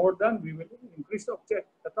get more done, we will increase the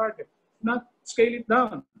target. Not scale it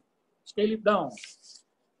down. Scale it down.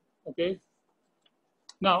 Okay.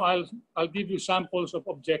 Now I'll give you samples of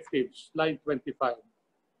objectives. Slide 25.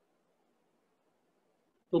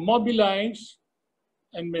 To mobilize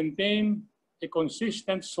and maintain a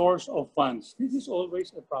consistent source of funds. This is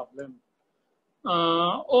always a problem.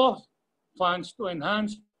 Of funds to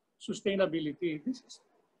enhance sustainability. This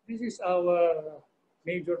is our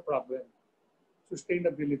major problem.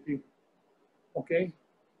 Sustainability. Okay.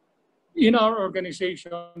 In our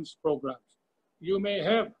organization's programs, you may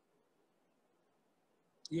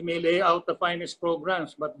lay out the finest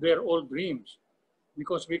programs, but they're all dreams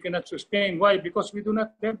because we cannot sustain. Why? Because we do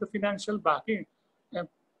not have the financial backing.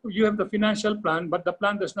 You have the financial plan, but the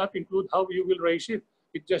plan does not include how you will raise it.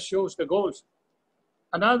 It just shows the goals.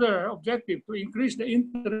 Another objective, to increase the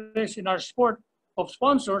interest in our sport of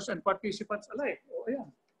sponsors and participants alike. Oh, yeah.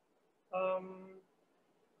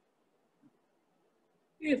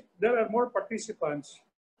 If there are more participants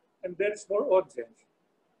and there's more audience,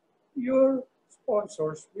 your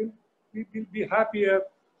sponsors will be happier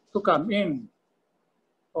to come in,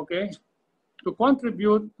 okay? To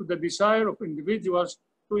contribute to the desire of individuals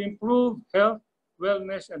to improve health,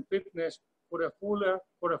 wellness, and fitness for a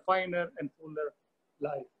finer and fuller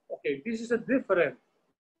life. Okay, this is a different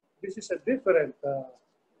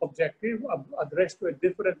objective addressed to a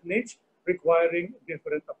different niche requiring a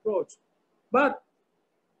different approach. But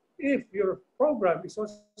if your program is so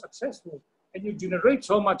successful and you generate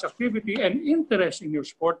so much activity and interest in your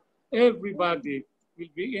sport, everybody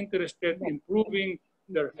will be interested in improving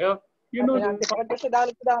their health. You know,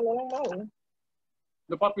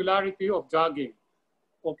 the popularity of jogging,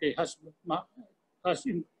 okay, has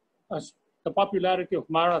the popularity of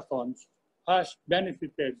marathons has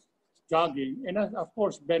benefited jogging and has, of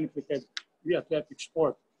course, benefited the athletic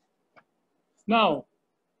sport. Now,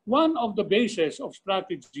 one of the bases of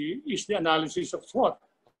strategy is the analysis of SWOT.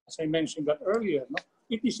 As I mentioned that earlier, no?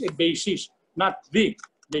 It is a basis, not the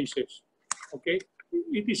basis. Okay?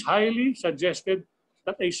 It is highly suggested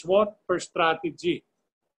that a SWOT per strategy.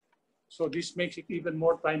 So this makes it even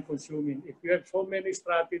more time consuming. If you have so many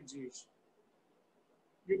strategies,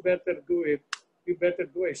 you better do it. You better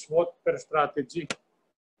do a SWOT per strategy.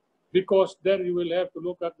 Because there you will have to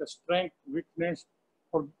look at the strength, weakness,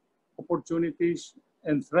 or opportunities,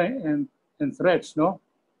 and threats, no?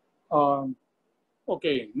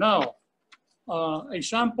 Okay, now, a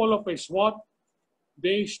sample of a SWOT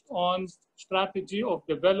based on strategy of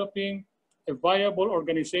developing a viable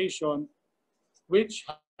organization which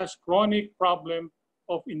has chronic problem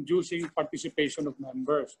of inducing participation of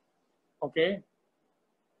members, okay?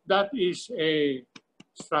 That is a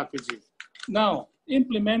strategy. Now,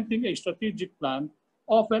 implementing a strategic plan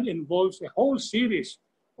often involves a whole series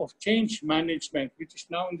of change management, which is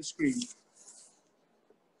now on the screen.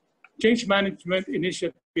 Change management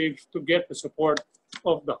initiatives to get the support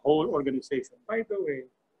of the whole organization. By the way,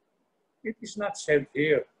 it is not said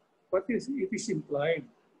here, but it is implied.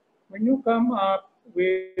 When you come up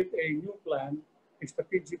with a new plan, a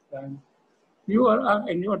strategic plan, you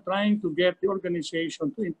are trying to get the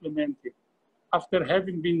organization to implement it after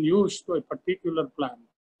having been used to a particular plan.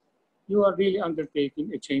 you are really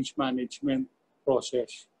undertaking a change management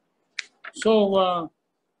process. So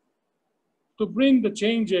to bring the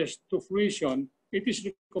changes to fruition, it is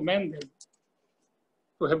recommended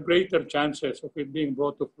to have greater chances of it being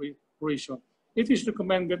brought to fruition. It is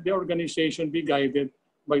recommended the organization be guided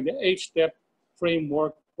by the 8-step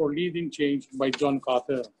framework for leading change by John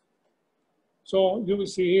Kotter. So you will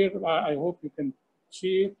see here, I hope you can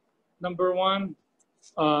see it. Number one,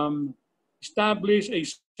 establish a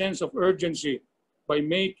sense of urgency by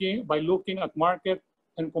looking at market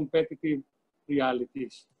and competitive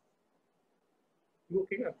realities.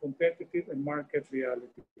 Looking at competitive and market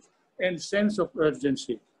realities. And sense of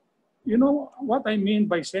urgency. You know what I mean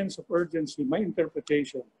by sense of urgency, my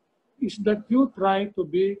interpretation, is that you try to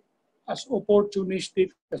be as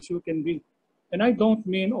opportunistic as you can be. And I don't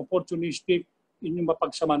mean opportunistic in yung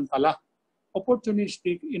mapagsamantala.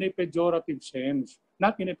 Opportunistic in a pejorative sense,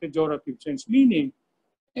 not in a pejorative sense, meaning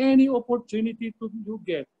any opportunity you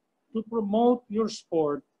get to promote your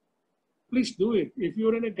sport, please do it. If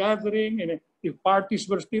you're in a gathering and if parties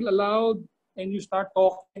were still allowed and you start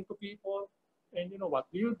talking to people and you know what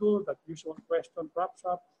do you do, that usual question crops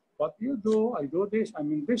up. What do you do? I do this,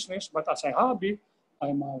 I'm in business, but as a hobby,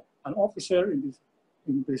 I'm an officer in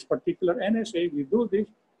this particular NSA, we do this.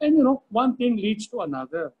 And you know, one thing leads to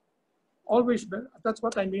another. Always, that's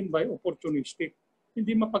what I mean by opportunistic.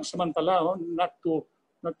 Hindi mapagsamantala, not to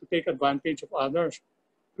take advantage of others.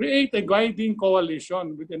 Create a guiding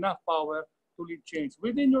coalition with enough power to lead change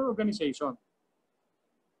within your organization.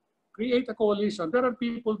 Create a coalition. There are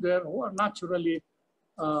people there who are naturally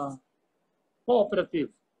cooperative.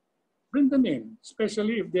 Bring them in,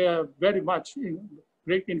 especially if they are very much in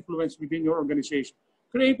great influence within your organization.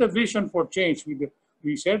 Create a vision for change.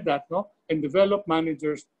 We said that, no? And develop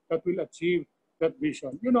managers that will achieve that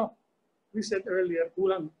vision. You know, we said earlier,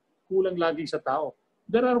 kulang lagi sa tao.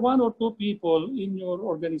 There are 1 or 2 people in your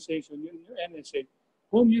organization, in your NSA,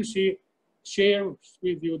 whom you see shares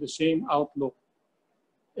with you the same outlook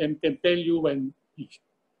and can tell you when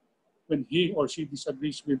he or she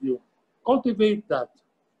disagrees with you. Cultivate that.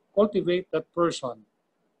 Cultivate that person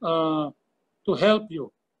to help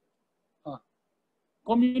you.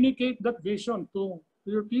 Communicate that vision to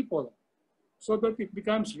your people so that it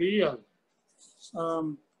becomes real.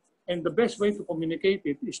 And the best way to communicate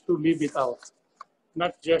it is to live it out,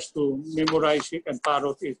 not just to memorize it and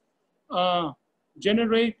parrot it.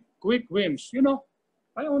 Generate quick wins. You know,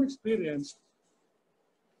 my own experience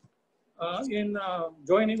in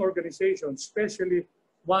joining organizations, especially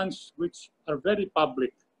ones which are very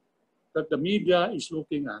public, that the media is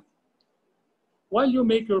looking at. While you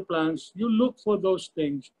make your plans, you look for those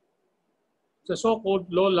things, the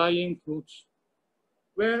so-called low-lying fruits,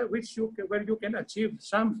 where you can achieve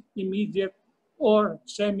some immediate or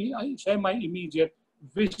semi-immediate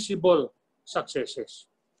visible successes.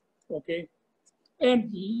 Okay?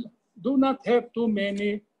 And do not have too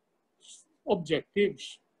many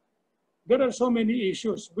objectives. There are so many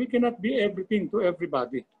issues. We cannot be everything to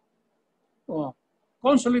everybody.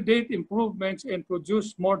 Consolidate improvements and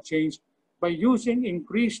produce more change by using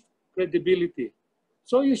increased credibility.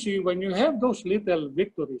 So you see, when you have those little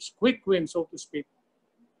victories, quick wins, so to speak,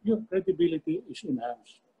 your credibility is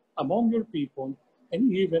enhanced among your people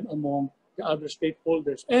and even among the other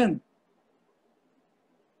stakeholders. And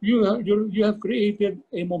you have created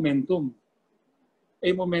a momentum.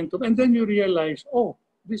 And then you realize, oh,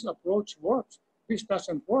 this approach works. This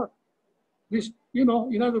doesn't work. This, you know,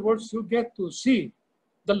 in other words, you get to see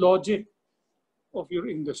the logic of your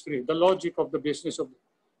industry, the logic of the business of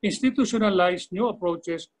institutionalize new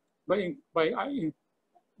approaches by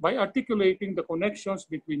articulating the connections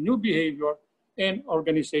between new behavior and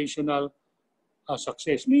organizational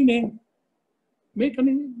success. Meaning,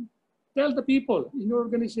 tell the people in your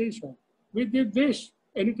organization, we did this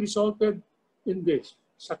and it resulted in this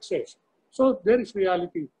success. So there is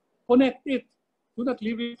reality. Connect it. Do not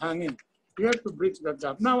leave it hanging. You have to bridge that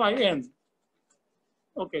gap. Now I end.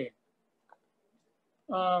 Okay.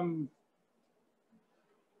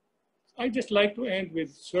 I just like to end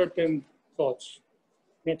with certain thoughts.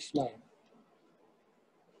 Next slide.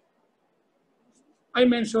 I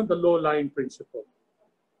mentioned the low-lying principle.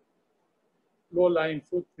 Low-lying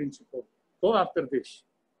fruit principle. Go after this.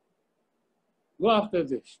 Go after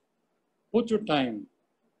this. Put your time.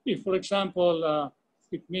 If, for example,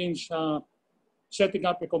 it means setting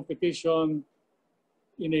up a competition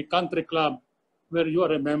in a country club where you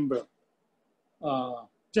are a member,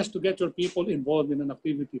 just to get your people involved in an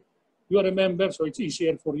activity. You are a member, so it's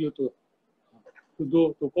easier for you to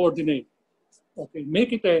coordinate. Okay,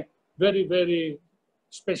 make it a very, very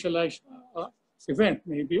specialized event,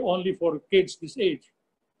 maybe only for kids this age.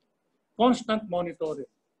 constant monitoring.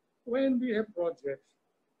 When we have projects,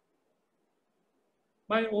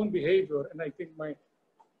 my own behavior, and I think my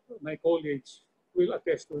colleagues will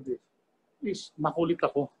attest to this, is makulit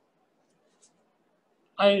ako.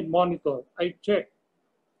 I monitor, I check,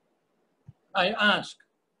 I ask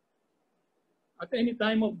at any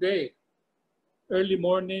time of day, early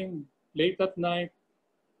morning, late at night.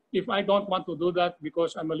 If I don't want to do that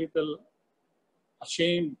because I'm a little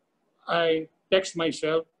ashamed, I text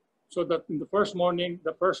myself so that in the first morning,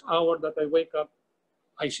 the first hour that I wake up,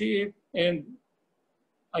 I see it and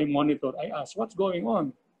I monitor. I ask, what's going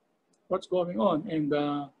on? What's going on? And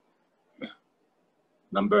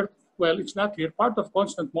well, it's not here. Part of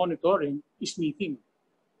constant monitoring is meeting,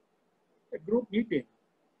 a group meeting.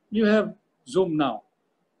 You have Zoom now.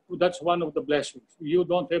 That's one of the blessings. You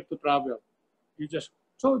don't have to travel.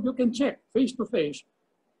 So you can check face to face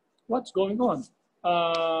what's going on.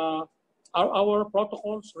 Are our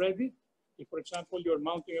protocols ready? If, for example, you're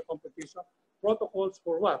mounting a competition, protocols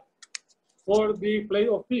for what? For the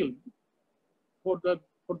playoff field, for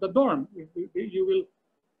the dorm. You will,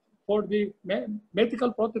 for the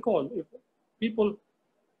medical protocol. If people,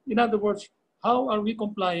 in other words, how are we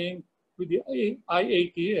complying with the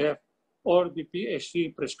IATF or the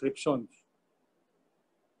PSC prescriptions?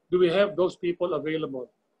 Do we have those people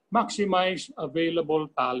available? Maximize available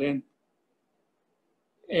talent.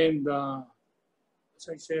 And as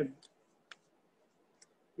I said,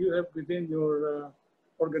 you have within your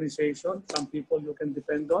organization some people you can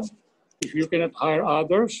depend on. If you cannot hire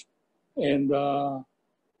others and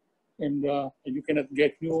you cannot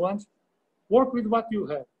get new ones, work with what you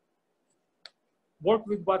have. Work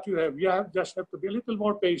with what you have. You just have to be a little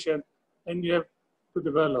more patient and you have to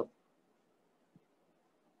develop.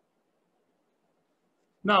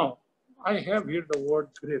 Now, I have here the word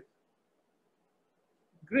grit.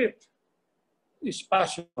 Grit is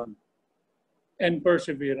passion and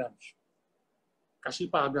perseverance.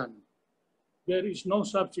 Kasipagan. There is no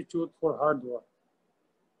substitute for hard work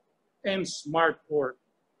and smart work.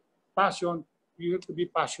 Passion, you have to be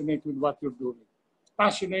passionate with what you're doing.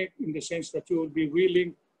 Passionate in the sense that you will be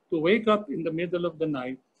willing to wake up in the middle of the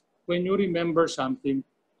night when you remember something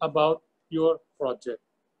about your project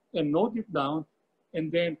and note it down and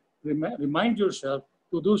then remind yourself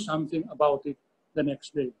to do something about it the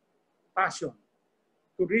next day. Passion.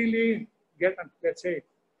 To really get, let's say,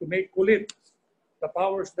 to make kulit, the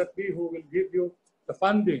powers that be who will give you the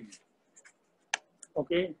funding.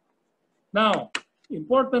 Okay? Now,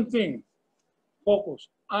 important thing, focus,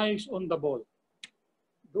 eyes on the ball.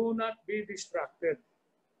 Do not be distracted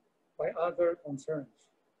by other concerns.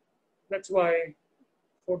 That's why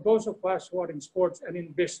for those of us who are in sports and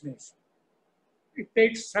in business, it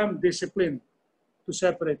takes some discipline to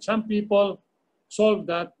separate. Some people solve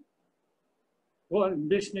that who are in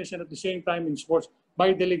business and at the same time in sports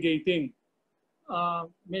by delegating.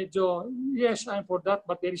 Yes, I'm for that,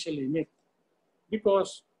 but there is a limit.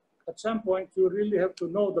 Because at some point, you really have to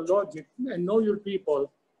know the logic and know your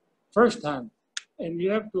people firsthand. And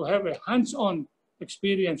you have to have a hands-on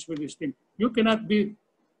experience with this thing. You cannot be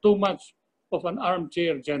too much of an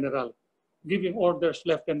armchair general, giving orders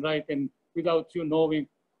left and right and without you knowing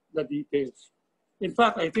the details. In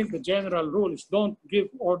fact, I think the general rule is don't give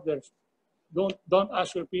orders. Don't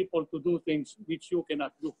ask your people to do things which you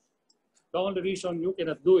cannot do. The only reason you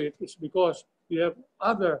cannot do it is because you have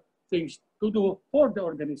other things to do for the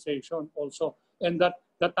organization also. And that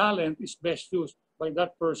the talent is best used by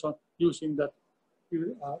that person using that,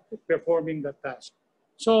 performing the task.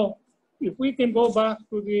 So if we can go back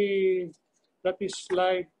to that is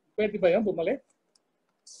slide, pwede ba yan bumalik?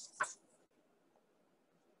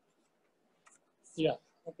 Yeah,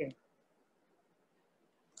 okay.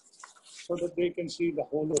 So that they can see the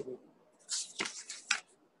whole of it.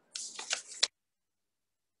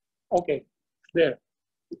 Okay, there.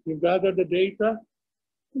 You've gathered the data.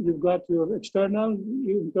 You've got your external,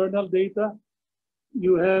 internal data.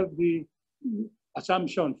 You have the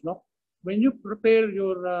assumptions, no? When you prepare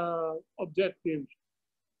your objectives,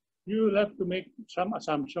 you will have to make some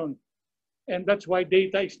assumptions. And that's why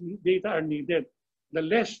data are needed. The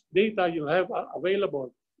less data you have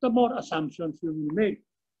available, the more assumptions you will make.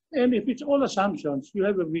 And if it's all assumptions, you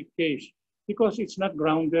have a weak case because it's not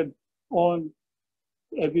grounded on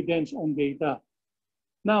evidence on data.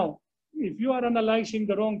 Now, if you are analyzing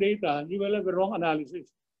the wrong data, you will have a wrong analysis.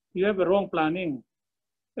 You have a wrong planning.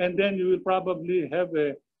 And then you will probably have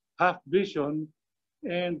a half vision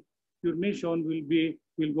and your mission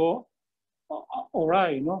will go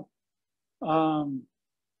awry, no?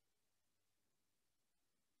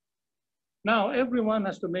 Now, everyone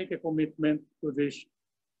has to make a commitment to this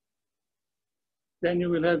Then you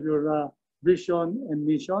will have your vision and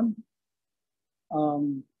mission.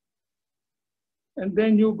 And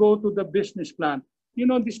then you go to the business plan. You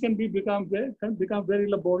know, this can become very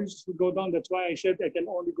laborious to go down. That's why I said I can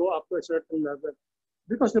only go up to a certain level.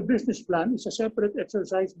 Because the business plan is a separate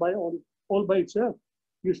exercise by all by itself.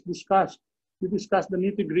 You discuss the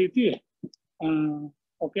nitty-gritty.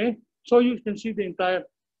 Okay? So you can see the entire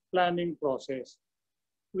planning process.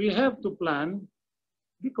 We have to plan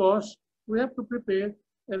because we have to prepare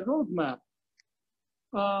a roadmap.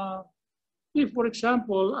 If, for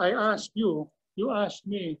example, I ask you, you ask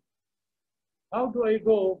me, how do I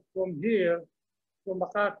go from here to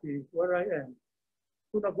Makati, where I am,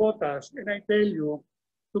 to Navotas, and I tell you,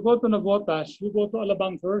 to go to Navotas, you go to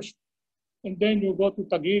Alabang first, and then you go to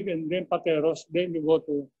Taguig, and then Pateros, then you go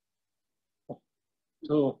to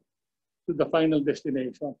the final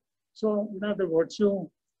destination. So, in other words, you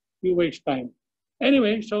waste time.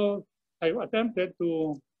 Anyway, so I attempted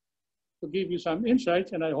to give you some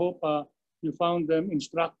insights, and I hope you found them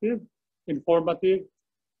instructive, informative,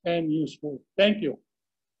 and useful. Thank you.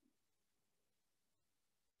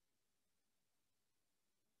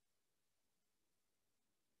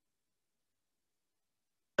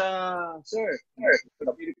 Sir,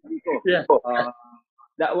 Yeah.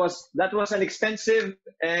 that was an extensive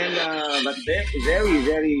and but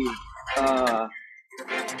very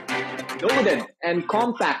loaded and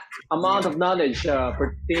compact amount of knowledge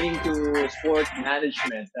pertaining to sport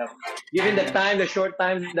management. Given the short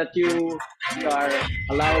time that you are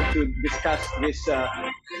allowed to discuss this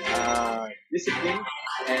discipline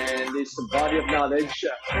and this body of knowledge,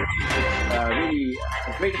 it's really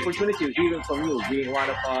a great opportunity hearing from you, being one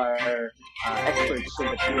of our experts in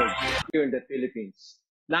the field here in the Philippines.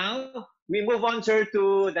 Now, we move on, sir,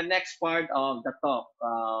 to the next part of the talk,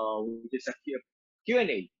 which is a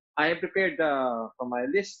Q&A. I have prepared from my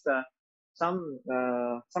list some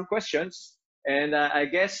questions, and I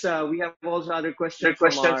guess we have also other questions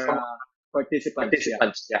from our participants.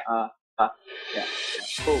 Yeah. Yeah,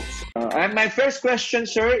 folks. And my first question,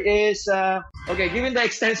 sir, is okay. Given the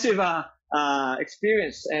extensive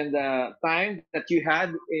experience and time that you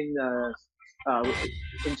had in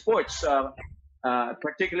sports,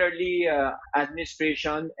 particularly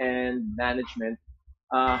administration and management,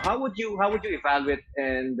 how would you evaluate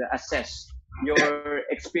and assess your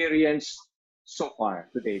experience so far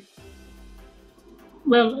to date?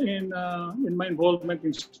 Well, in my involvement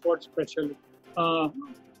in sports, especially,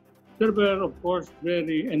 there were, of course,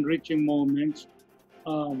 very enriching moments.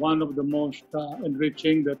 One of the most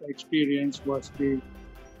enriching that I experienced was the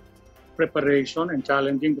preparation and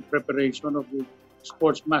challenging the preparation of the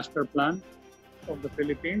sports master plan of the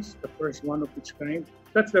Philippines, the first one of its kind.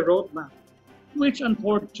 That's the roadmap, which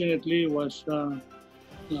unfortunately was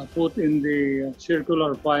put in the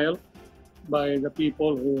circular file by the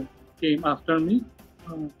people who came after me.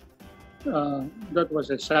 That was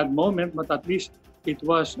a sad moment, but at least it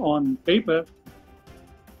was on paper.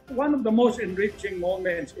 One of the most enriching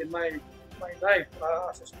moments in my life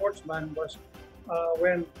as a sportsman was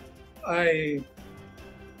when I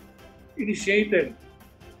initiated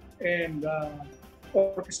and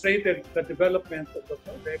orchestrated the development of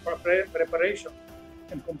the preparation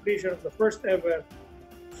and completion of the first ever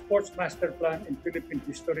sports master plan in Philippine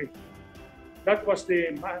history. That was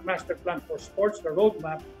the master plan for sports, the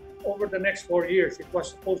roadmap over the next 4 years. It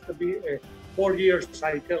was supposed to be a 4-year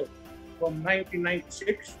cycle from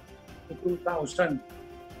 1996 to 2000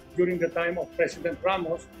 during the time of President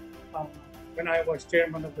Ramos when I was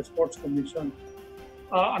chairman of the Sports Commission.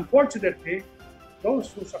 Unfortunately,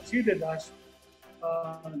 those who succeeded us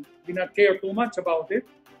did not care too much about it,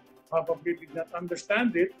 probably did not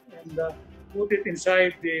understand it, and put it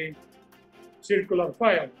inside the circular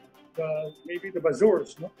file, maybe the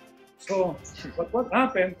bazours. No? So, but what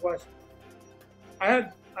happened was, I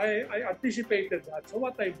anticipated that. So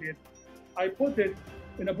what I did, I put it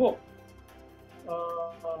in a book.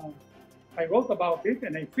 I wrote about it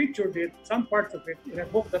and I featured it, some parts of it, in a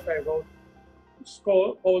book that I wrote. It's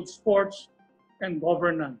called Sports and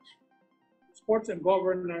Governance. Sports and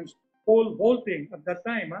Governance, pole vaulting at that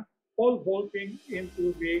time, pole vaulting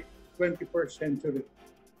into the 21st century.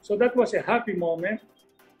 So that was a happy moment.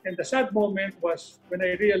 And the sad moment was when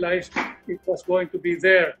I realized it was going to be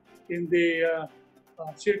there in the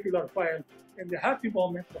circular file. And the happy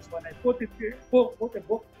moment was when I put it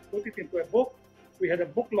into a book. We had a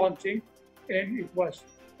book launching, and it was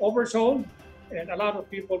oversold, and a lot of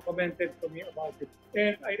people commented to me about it.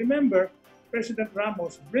 And I remember President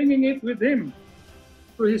Ramos bringing it with him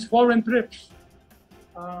to his foreign trips.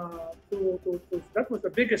 That was the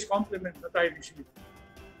biggest compliment that I received.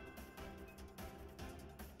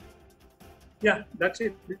 Yeah, that's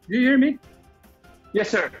it. Do you hear me? Yes,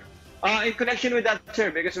 sir. In connection with that,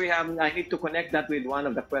 sir, because I need to connect that with one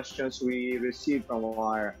of the questions we received from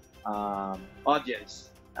our audience,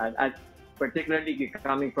 and particularly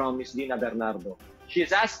coming from Miss Dina Bernardo.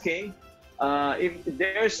 She's asking if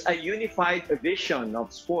there's a unified vision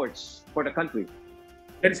of sports for the country.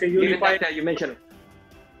 There is a Given unified. that you mentioned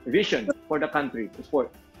vision for the country,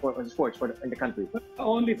 in the country. The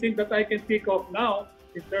only thing that I can think of now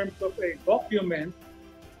in terms of a document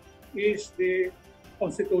is the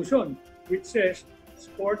Constitution, which says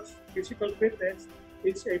sports, physical fitness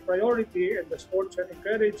is a priority and the sports shall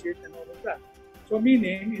encourage it and all of that. So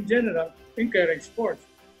meaning, in general, encourage sports.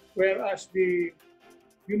 Whereas the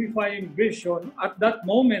unifying vision at that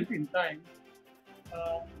moment in time,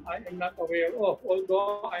 I am not aware of.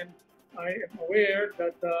 Although I am aware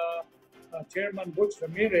that Chairman Butch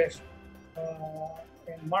Ramirez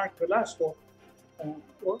and Mark Velasco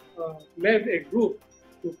led a group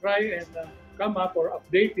to try and come up or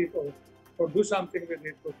update it or do something with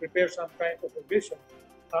it to prepare some kind of a vision.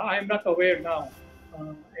 I'm not aware now,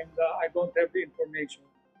 and I don't have the information.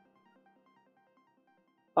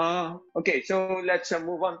 Okay, so let's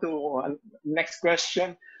move on to next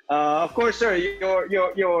question. Of course, sir,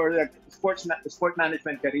 your sport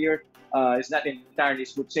management career is not entirely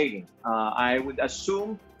smooth sailing. I would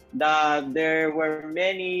assume that there were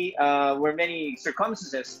many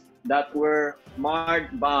circumstances that were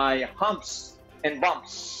marred by humps and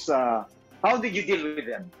bumps. How did you deal with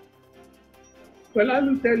them? Well, I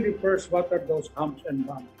will tell you first what are those humps and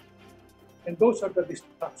bumps. And those are the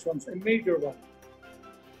distractions, a major one.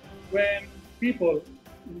 When people,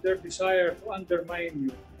 in their desire to undermine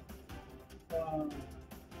you,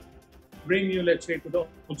 bring you, let's say, to the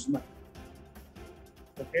ombudsman,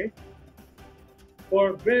 okay?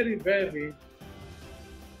 For very, very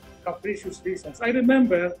capricious reasons. I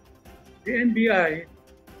remember the NBI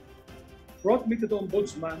brought me to the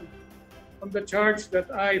ombudsman on the charge that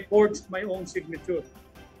I forged my own signature.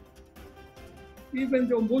 Even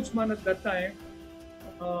the ombudsman at that time,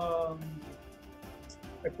 I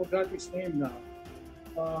forgot his name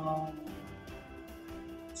now,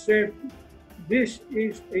 said, this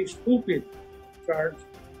is a stupid charge.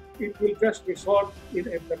 It will just result in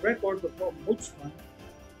the record of the ombudsman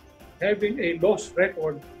having a lost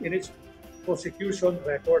record in its prosecution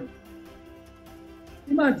record.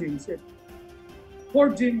 Imagine, said,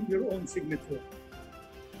 forging your own signature.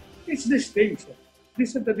 It's these things.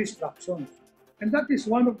 These are the distractions. And that is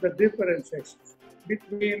one of the differences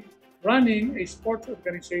between running a sports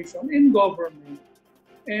organization in government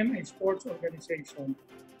and a sports organization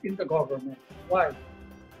in the government. Why?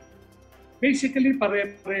 Basically,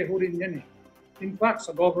 pare-pareho rin yan eh. In fact,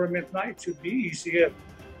 sa government na, it should be easier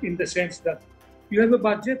in the sense that you have a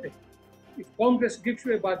budget eh. If Congress gives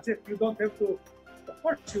you a budget, you don't have to, of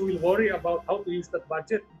course, you will worry about how to use that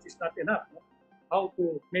budget, which is not enough. No? How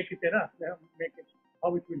to make it enough, make it,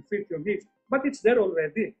 how it will fit your needs. But it's there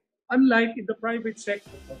already. Unlike in the private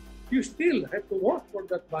sector, you still have to work for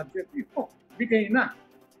that budget. Bigay na.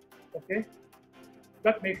 Okay?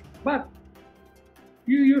 That makes, but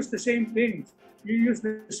you use the same things. You use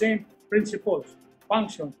the same principles,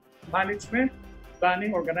 functions, management,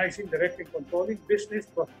 planning, organizing, directing, controlling, business,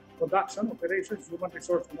 production, operations, human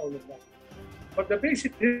resource, and all of that. But the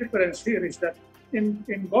basic difference here is that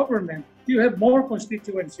in government, you have more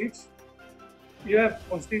constituencies. You have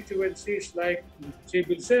constituencies like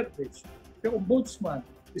civil service, the ombudsman,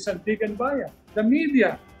 the Sandigan Bayan, the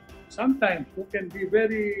media, sometimes who can be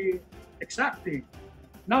very exacting.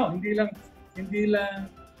 Now, hindi lang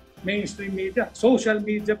mainstream media, social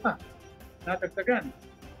media pa, natagtagan.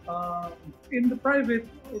 In the private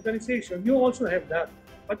organization, you also have that,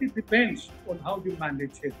 but it depends on how you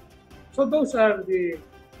manage it. So those are the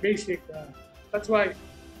basic, that's why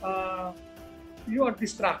you are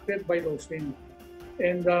distracted by those things.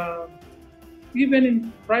 And even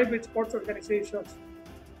in private sports organizations,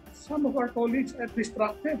 some of our colleagues are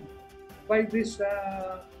distracted by this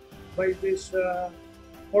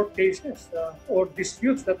court cases or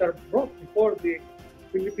disputes that are brought before the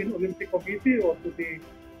Philippine Olympic Committee or to the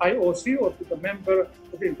IOC or to the member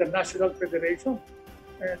of the International Federation.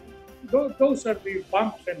 And those are the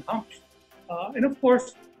bumps and humps. And of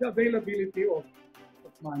course, the availability of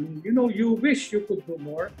money. You know, you wish you could do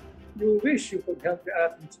more. You wish you could help the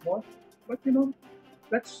athletes more. But you know,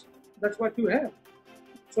 that's what you have.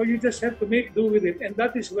 So you just have to make do with it. And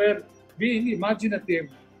that is where being imaginative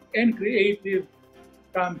and creative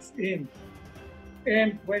comes in.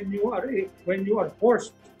 And when you are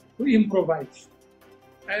forced to improvise.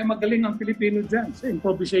 Ay magaling ang Pilipino dyan sa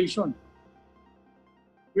improvisation.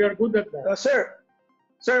 We are good at that. Sir,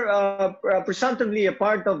 Sir, presumptively, a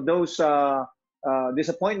part of those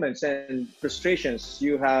disappointments and frustrations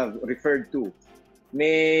you have referred to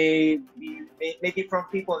maybe from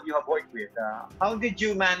people you have worked with. How did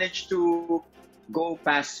you manage to go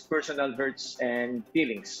past personal hurts and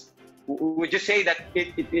feelings? Would you say that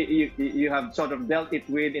you have sort of dealt it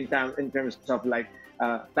with in terms of like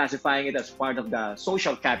classifying it as part of the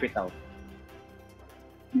social capital?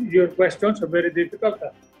 Your questions are very difficult.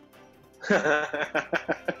 I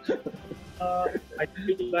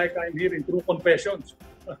feel like I'm here in True Confessions.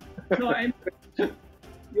 No,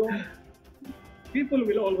 people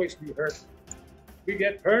will always be hurt. We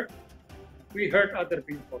get hurt, we hurt other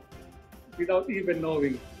people without even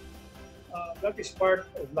knowing. That is part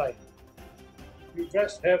of life. You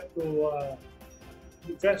just have to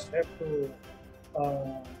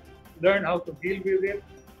learn how to deal with it,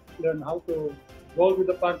 learn how to roll with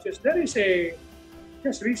the punches. There is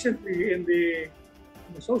just recently in the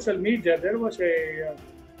social media, there was a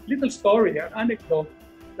little story, an anecdote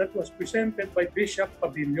that was presented by Bishop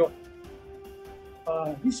Pabinio.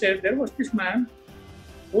 He said there was this man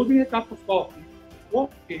holding a cup of coffee,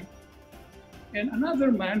 walking, and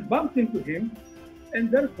another man bumped into him, and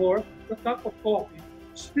therefore the cup of coffee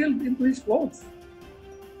spilled into his clothes.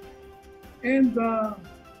 And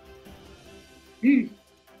he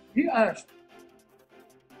asked,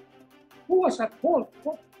 "Who was at fault?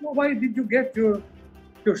 Why did you get your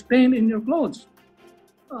stain in your clothes?"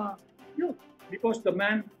 You, because the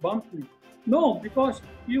man bumped me. No, because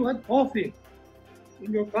you had coffee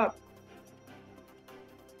in your cup.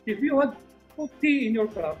 If you had put tea in your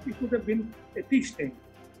cup, it would have been a tea stain.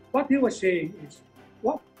 What he was saying is,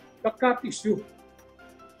 what? The cup is you.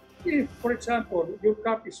 If, for example, your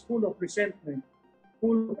cup is full of resentment,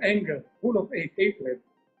 full of anger, full of hatred,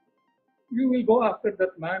 you will go after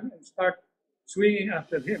that man and start swinging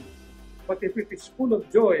after him. But if it is full of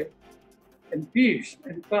joy and peace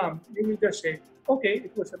and calm, you will just say, okay,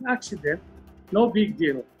 it was an accident, no big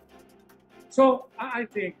deal. So I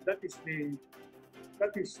think that is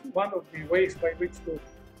one of the ways by which to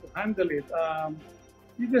handle it.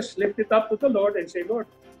 You just lift it up to the Lord and say, Lord,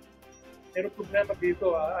 meron problema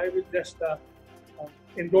dito. I will just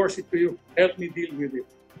endorse it to you. Help me deal with it.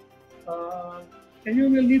 And you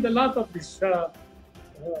will need a lot of these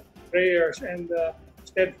prayers and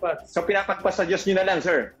steadfast. So pinapagpas sa Diyos nyo na lang,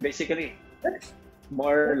 sir, basically. Yes.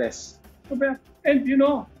 More or less. And you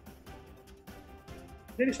know,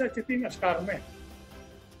 there is such a thing as karma.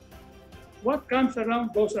 What comes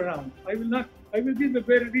around goes around. I will give a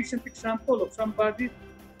very recent example of somebody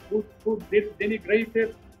who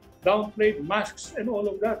denigrated, downplayed masks and all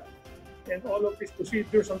of that, and all of these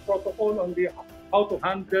procedures and protocol on how to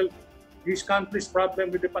handle this country's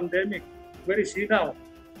problem with the pandemic. Where is he now?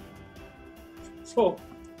 So,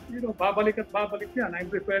 you know, babalik at babalik yan. I'm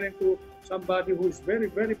referring to somebody who is very,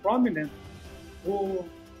 very prominent, who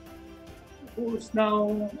is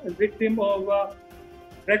now a victim of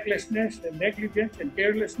recklessness and negligence and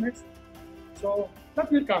carelessness. So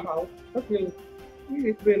that will come out. It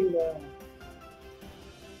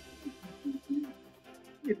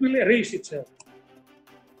will erase itself.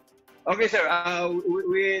 Okay, sir.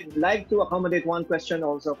 We'd like to accommodate one question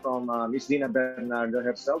also from Ms. Dina Bernardo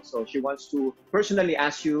herself. So she wants to personally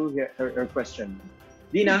ask you her question.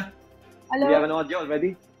 Dina, hello. Do you have an audio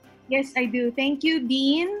already? Yes, I do. Thank you,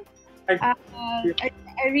 Dean. I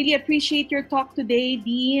really appreciate your talk today,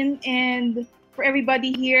 Dean. And for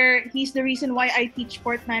everybody here, he's the reason why I teach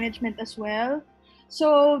sport management as well.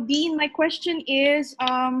 So, Dean, my question is,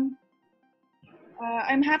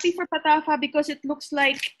 I'm happy for PATAFA because it looks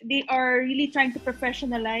like they are really trying to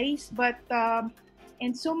professionalize, but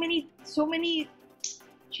and so many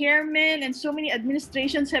chairmen and so many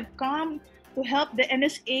administrations have come to help the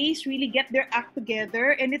NSAs really get their act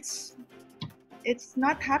together, and it's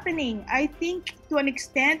not happening. I think to an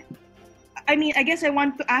extent, I mean, I guess I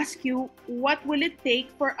want to ask you, what will it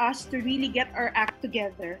take for us to really get our act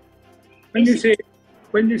together? When you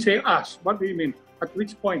say us, what do you mean? At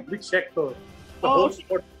which point? Which sector? The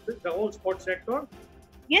whole sport sector?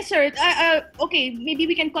 Yes, sir. Okay, maybe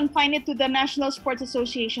we can confine it to the National Sports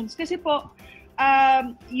Associations. Kasi po,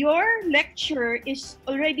 your lecture is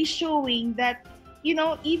already showing that, you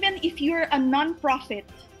know, even if you're a non-profit,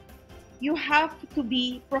 you have to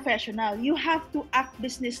be professional. You have to act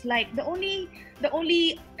business-like. The only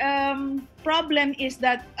problem is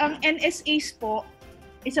that ang NSAs po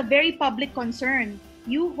is a very public concern.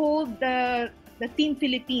 You hold the Team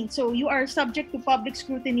Philippines, so you are subject to public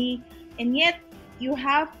scrutiny, and yet you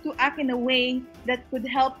have to act in a way that could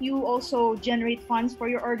help you also generate funds for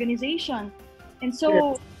your organization. And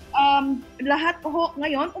so, lahat ho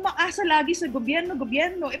ngayon umaasa lagi sa gobyerno.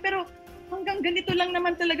 Pero hanggang ganito lang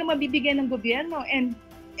naman talaga mabibigyan ng gobyerno. And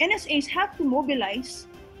NSAs have to mobilize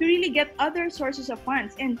to really get other sources of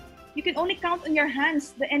funds. And you can only count on your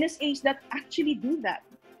hands the NSAs that actually do that.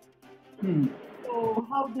 So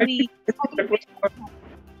how do we?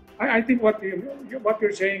 I think what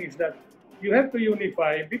you're saying is that you have to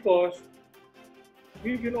unify, because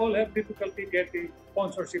we will all have difficulty getting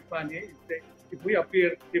sponsorship money if we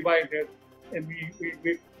appear divided and we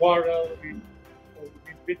quarrel, we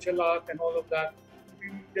bitch a lot and all of that. We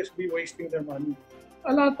will just be wasting their money.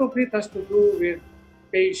 A lot of it has to do with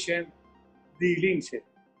patient dealings.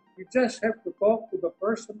 You just have to talk to the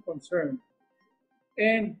person concerned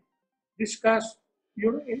and discuss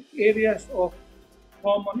your areas of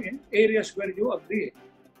common areas where you agree.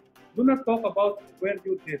 Do not talk about where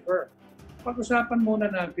you differ. Pag-usapan muna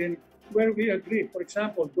natin where we agree. For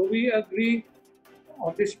example, do we agree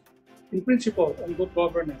on this, in principle, on good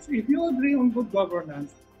governance? If you agree on good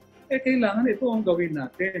governance, kailangan ito ang gawin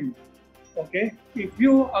natin. Okay? If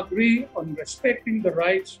you agree on respecting the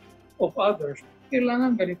rights of others,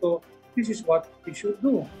 kailangan ganito, this is what we should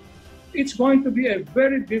do. It's going to be a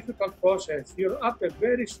very difficult process. You're up a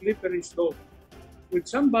very slippery slope with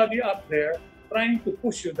somebody up there trying to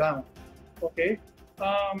push you down. Okay?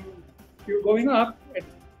 You're going up and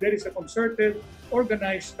there is a concerted,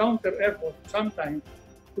 organized counter effort sometimes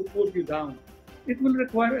to pull you down. It will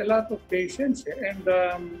require a lot of patience. And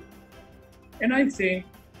I think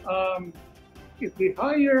if the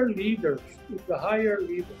higher leaders,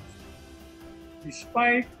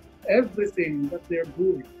 despite everything that they're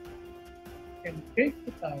doing, can take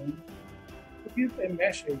the time to give a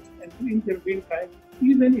message and to intervene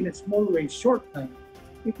even in a small way, short time,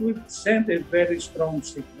 it would send a very strong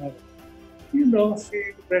signal. You know,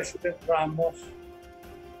 si President Ramos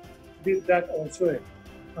did that also.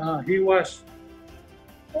 He was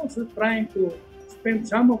also trying to spend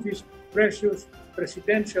some of his precious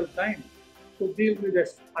presidential time to deal with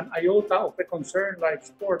an iota of a concern like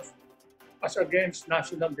sports as against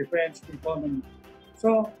national defense, economy.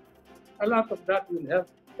 So, a lot of that will help.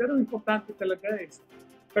 Pero importante talaga is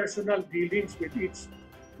personal dealings with each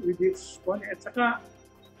one. At saka,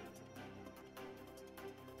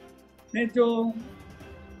 medyo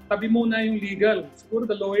tabi muna yung legal. Siguro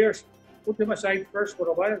the lawyers put them aside first for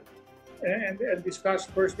a while and discuss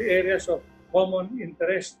first the areas of common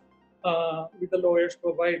interest with the lawyers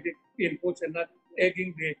providing inputs and not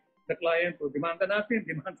egging the client to demand natin,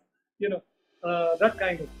 that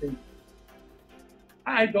kind of thing.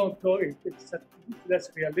 I don't know if that's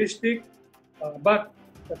realistic, but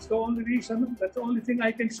that's the only reason, that's the only thing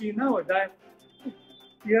I can see now. That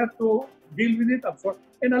you have to deal with it, absorb.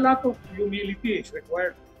 And a lot of humility is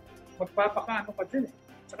required. Magpapakaano ka din eh.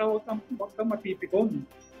 Saka huwag kang mapipikon.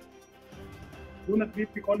 Do not be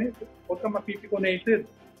pikonated. Huwag kang mapipikonated.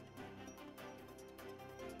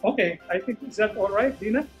 Okay, I think, is that all right,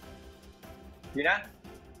 Dina? Dina?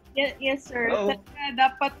 Yes, sir. Hello?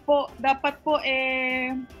 Dapat po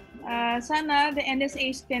sana the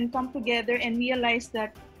NSAs can come together and realize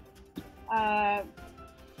that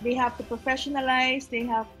they have to professionalize, they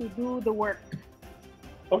have to do the work.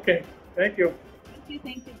 Okay, thank you.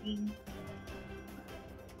 Thank you, Dean.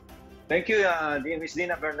 Thank you, Ms.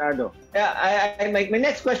 Dina Bernardo. Yeah, my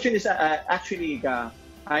next question is actually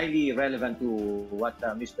highly relevant to what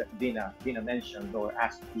Ms. Dina mentioned or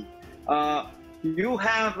asked you. You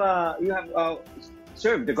have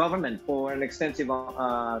served the government for an extensive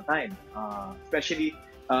time, especially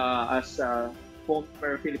as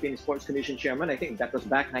former Philippine Sports Commission chairman. I think that was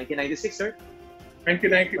back 1996, sir.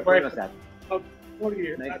 1995. When was that? 4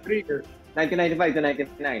 years, 3 years. 1995 to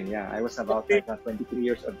 1999. Yeah, I was about 23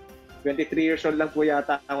 years old. 23 years old lang po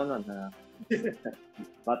yata ako noon.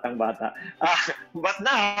 Batang-bata. But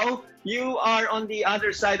now, you are on the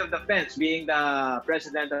other side of the fence, being the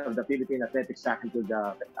president of the Philippine Athletics Track and Field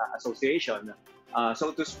Association,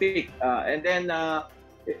 so to speak. And then,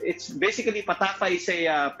 it's basically PATAFA is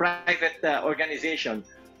a private organization.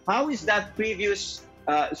 How is that previous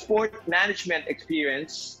sport management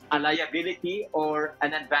experience a liability or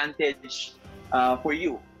an advantage for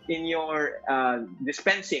you in your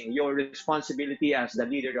dispensing your responsibility as the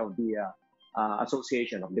leader of the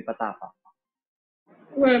association of the PATAFA?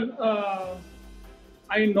 Well,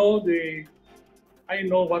 I know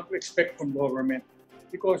what to expect from government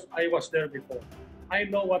because I was there before. I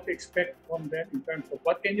know what to expect from them in terms of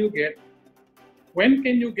what can you get, when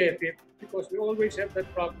can you get it, because we always have that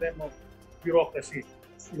problem of bureaucracy,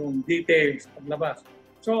 yung details, paglabas.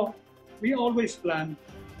 So, we always plan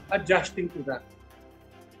adjusting to that.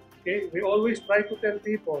 Okay, we always try to tell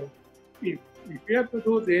people, if if you have to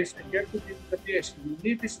do this and you have to give the PSC, you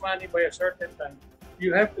need this money by a certain time,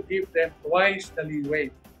 you have to give them twice the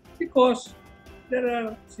leeway because there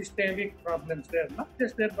are systemic problems there. Not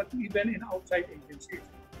just there, but even in outside agencies.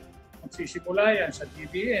 Magsisimula yan sa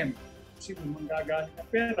DBM. Kasi manggagaling ng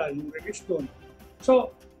pera, yung release doon.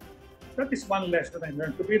 So, that is one lesson I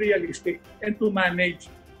learned, to be realistic and to manage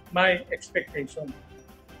my expectation.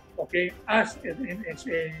 Okay, as an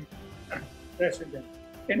NSA president.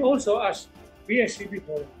 And also as PSC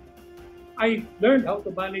before, I learned how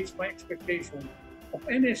to manage my expectation of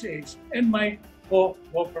NSAs and my fellow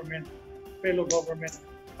government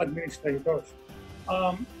administrators.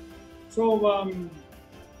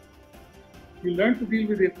 You learn to deal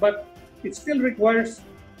with it, but it still requires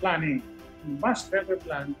planning. You must have a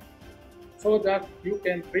plan so that you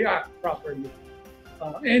can react properly.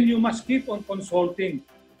 And you must keep on consulting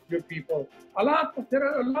your people. There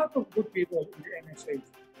are a lot of good people in the NSA,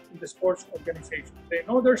 in the sports organization. They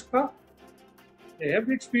know their stuff, they have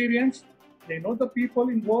the experience, they know the people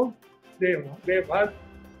involved, they've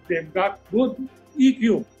got good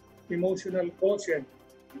EQ, emotional quotient,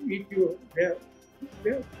 EQ.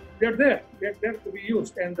 They're there to be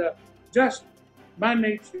used, and just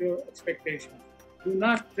manage your expectations. Do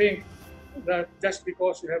not think that just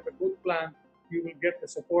because you have a good plan, you will get the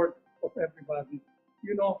support of everybody.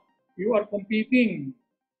 You know, you are competing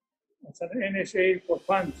as an NSA for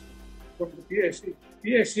funds from the PSC.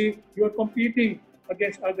 PSC, you are competing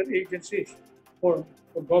against other agencies for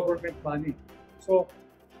government money. So,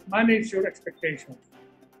 manage your expectations.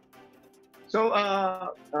 So,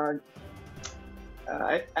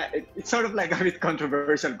 it's sort of like a bit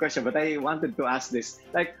controversial question, but I wanted to ask this.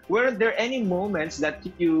 Like, were there any moments that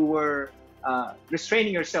you were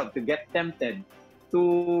restraining yourself to get tempted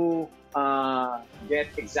to get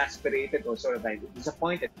exasperated or sort of like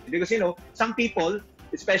disappointed? Because, you know, some people,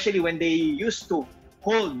 especially when they used to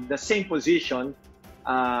hold the same position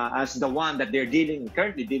as the one that they're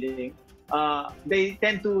currently dealing, they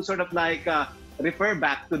tend to sort of like refer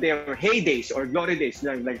back to their heydays or glory days.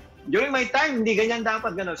 Like during my time, hindi ganyan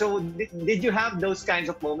dapat gano'n. So did you have those kinds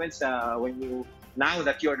of moments when you, now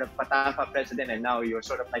that you're the PATAFA president and now you're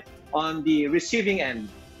sort of like on the receiving end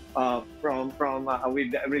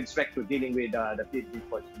with respect to dealing with the Philippine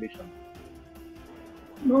Sports Commission?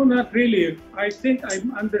 No, not really. I think I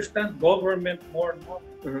understand government more and more.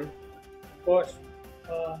 Mm-hmm. Because,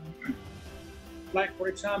 like for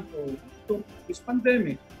example, to this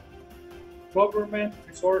pandemic, government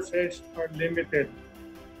resources are limited.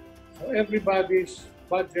 So everybody's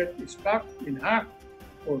budget is cut in half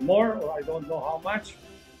or more, or I don't know how much.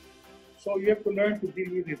 So you have to learn to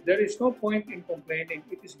deal with it. There is no point in complaining.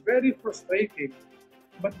 It is very frustrating.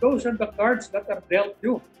 But those are the cards that are dealt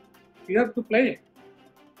you. You have to play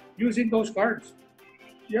using those cards.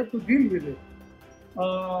 You have to deal with it.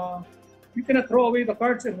 You cannot throw away the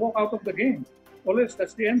cards and walk out of the game. Or else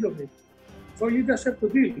that's the end of it. So you just have to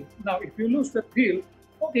deal. Now, if you lose that deal,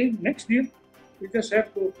 okay, next deal. You just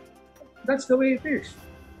have to, that's the way it is.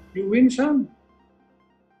 You win some,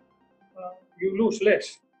 you lose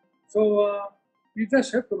less. So you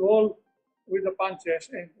just have to roll with the punches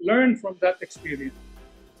and learn from that experience.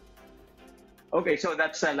 Okay, so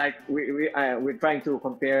that's like we're trying to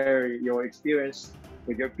compare your experience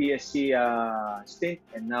with your PSC stint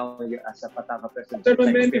and now you're as a PATAFA president. There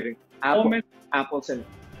were many apples and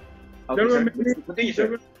there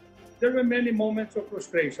were many moments of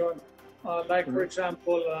frustration. Like for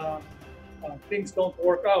example, things don't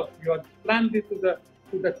work out. You had planned it to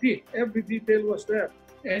the T. Every detail was there,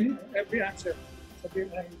 and every answer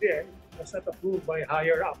was not approved by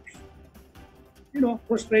higher ups. You know,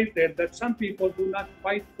 frustrated that some people do not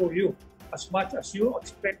fight for you as much as you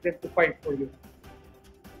expect them to fight for you.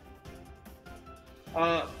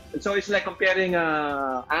 So it's like comparing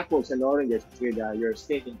apples and oranges with your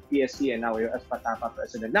stint in PSC and now you're as PATAFA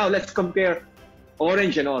president. Now let's compare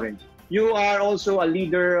orange and orange. You are also a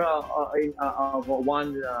leader of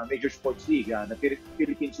one major sports league, the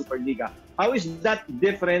Philippine Superliga. How is that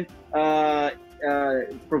different? How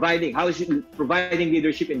is providing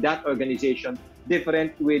leadership in that organization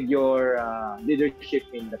different with your leadership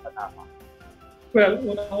in the PATAFA?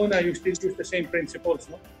 Well, una, you still use the same principles,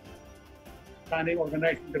 no? Planning,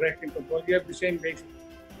 organizing, directing, control. You have the same basic.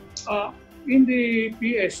 In the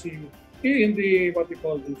PSC, in the what we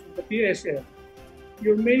call this, in the PSL,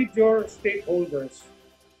 your major stakeholders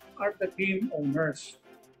are the team owners,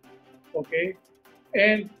 okay,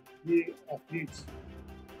 and the athletes.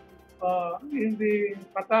 In the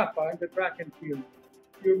PATAFA, in the track and field,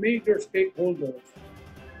 your major stakeholders,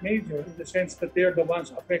 major in the sense that they're the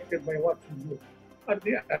ones affected by what you do, are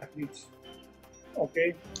the athletes.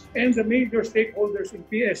 Okay, and the major stakeholders in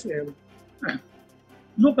PSL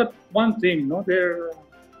look at one thing, no, they're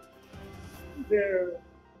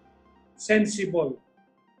sensible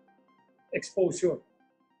exposure.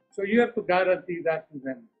 So you have to guarantee that to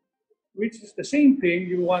them, which is the same thing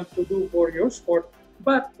you want to do for your sport,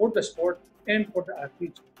 but for the sport and for the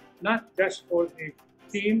athletes, not just for the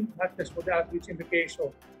team, not just for the athletes in the case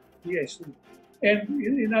of PSC. And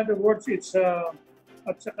in other words, it's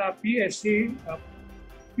at saka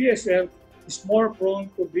PSL is more prone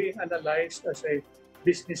to being analyzed as a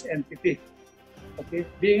business entity. Okay,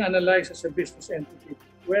 being analyzed as a business entity.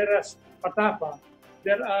 Whereas PATAFA,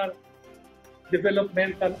 there are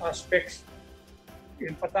developmental aspects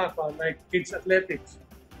in PATAFA like kids athletics,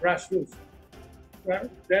 grassroots.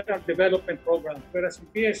 There are development programs. Whereas in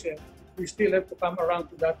PSL, we still have to come around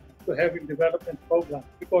to that, to having development programs,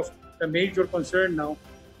 because the major concern now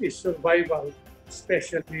is survival,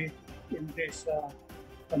 especially in this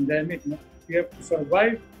pandemic. No? We have to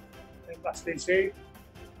survive, and as they say,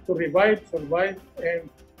 to revive, survive, and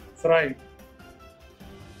thrive.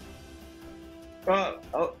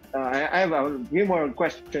 I have a few more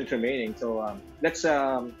questions remaining. So let's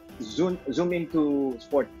zoom into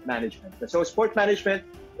sport management. So sport management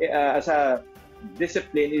as a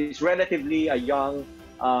discipline is relatively a young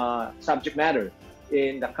subject matter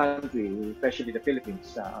in the country, especially the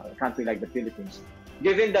Philippines, a country like the Philippines.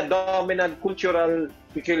 Given the dominant cultural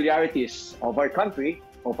peculiarities of our country,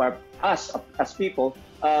 of us as people,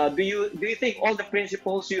 do you think all the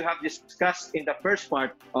principles you have discussed in the first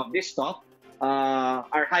part of this talk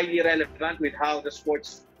are highly relevant with how the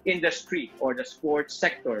sports industry or the sports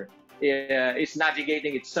sector is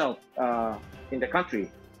navigating itself in the country?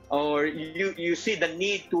 Or you see the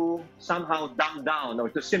need to somehow dumb down or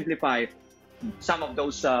to simplify some of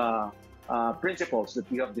those principles that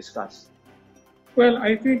you have discussed? Well,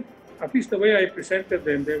 I think at least the way I presented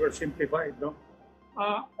them, they were simplified. No?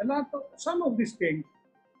 Some of these things,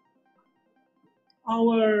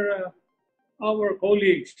 our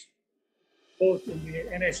colleagues, both in the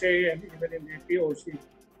NSA and even in the POC,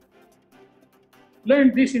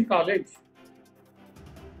 learned this in college.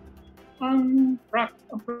 Ang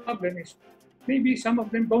problem is maybe some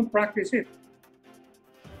of them don't practice it.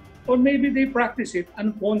 Or maybe they practice it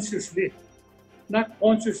unconsciously, not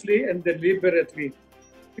consciously and deliberately.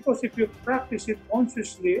 Because if you practice it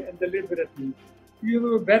consciously and deliberately, you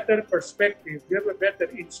have a better perspective, you have a better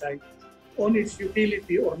insight on its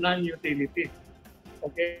utility or non-utility.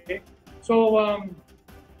 Okay? So,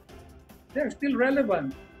 they're still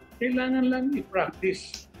relevant. Kailangan lang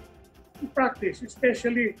i-practice. I-practice,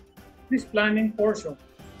 especially this planning portion.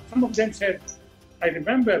 Some of them said, I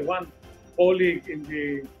remember one colleague in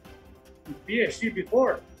the PSC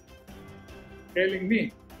before telling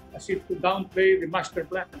me, as if to downplay the master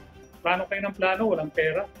plan. Plano kayo ng plano, walang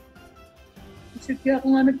pera. Kasi kaya ka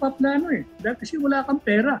nga nagpaplano eh. Dahil kasi wala kang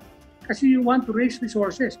pera. Kasi you want to raise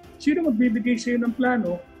resources. Sino magbibigay sa'yo ng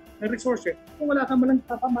plano, ng resources, kung wala kang malang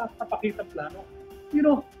papakita plano? You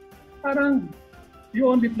know, parang you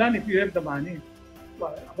only plan if you have the money.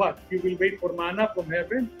 What? You will wait for manna from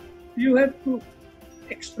heaven? You have to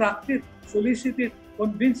extract it, solicit it,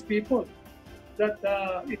 convince people that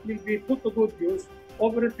it will be put to good use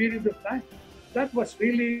over a period of time. That was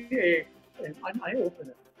really an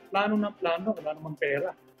eye-opener. Plano ng plano, wala namang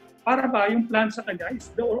pera. Para ba yung plan sa kanya is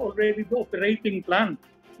already the operating plan,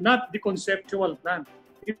 not the conceptual plan.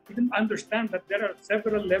 He didn't understand that there are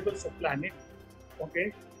several levels of planning.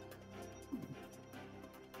 Okay?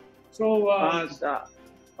 So,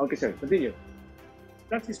 okay, sir, continue.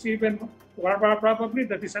 That is even, probably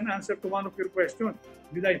that is an answer to one of your questions.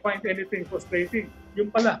 Did I find anything frustrating?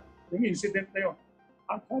 Yung pala, yung incident na yun.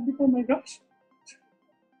 Sabi ko, oh my gosh.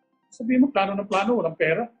 Sabi mo, plano ng plano, walang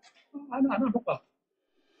pera. Ano ka?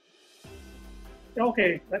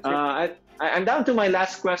 Okay, that's it. I'm down to my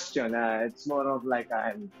last question. It's more of like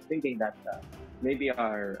I'm thinking that maybe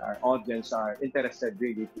our audience are interested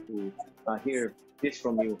really to hear this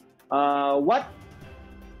from you. What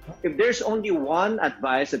if there's only one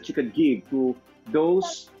advice that you could give to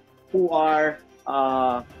those who are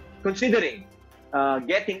considering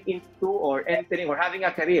getting into or entering or having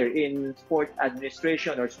a career in sport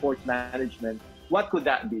administration or sports management? What could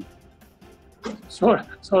that be? Sorry,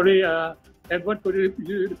 Edward, could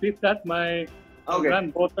you repeat that? My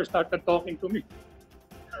granddaughter started talking to me.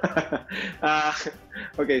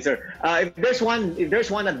 Okay, sir. If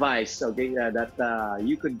there's one advice, okay, that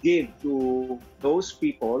you could give to those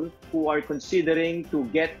people who are considering to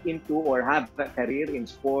get into or have a career in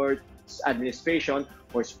sports administration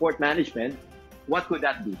or sport management, what could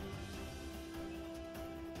that be?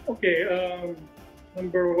 Okay,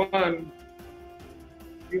 number one,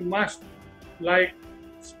 you must like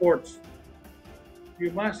sports.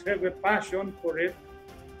 You must have a passion for it,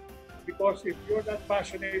 because if you're not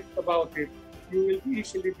passionate about it, you will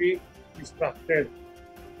easily be distracted.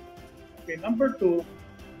 Okay, number two,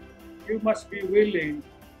 you must be willing,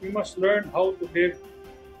 you must learn how to live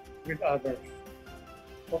with others.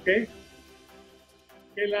 Okay?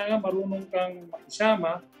 Kailangan marunong kang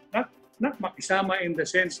makisama, not makisama in the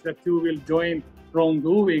sense that you will join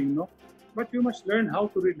wrongdoing, no? But you must learn how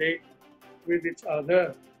to relate with each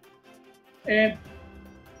other. And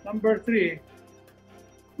number three,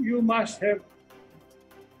 you must have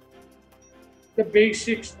the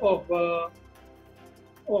basics of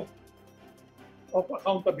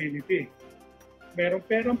accountability. Meron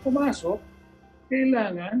perang pumasok,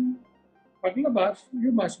 kailangan paglabas,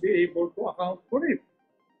 you must be able to account for it.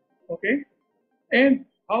 Okay? And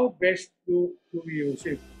how best to use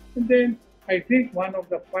it. And then, I think one of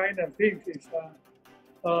the final things is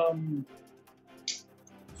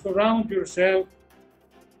surround yourself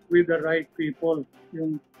with the right people.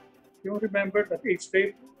 You remember that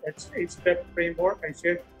eight-step framework, I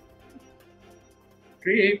said,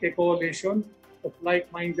 create a coalition of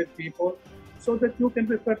like-minded people so that you can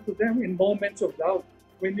refer to them in moments of doubt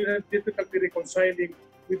when you have difficulty reconciling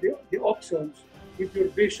with the options, with your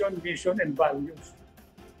vision, mission, and values.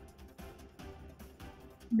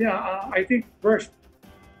 Yeah, I think first,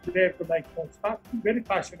 you have to like very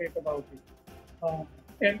passionate about it.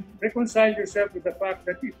 And reconcile yourself with the fact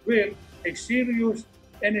that a serious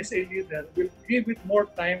NSA leader will give it more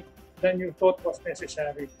time than you thought was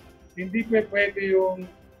necessary. Hindi pwede yung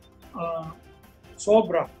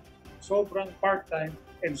sobrang part-time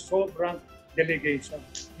and sobrang delegation.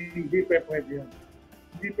 Hindi pwede yun.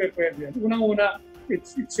 Hindi pwede yun. Unang-una, it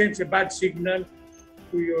sends a bad signal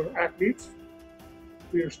to your athletes,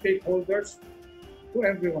 to your stakeholders, to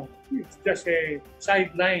everyone. It's just a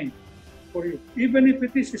sideline for you. Even if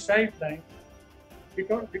it is a sideline,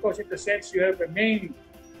 because in the sense you have a main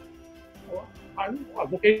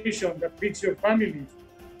vocation that feeds your family,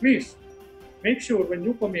 please make sure when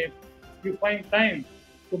you commit, you find time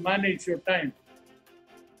to manage your time.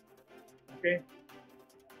 Okay?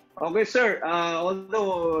 Okay, sir.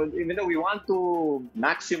 Even though we want to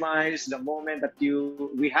maximize the moment that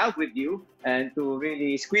we have with you and to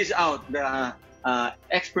really squeeze out the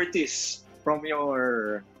expertise from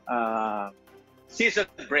your seasoned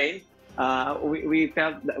brain, we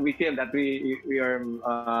feel that we are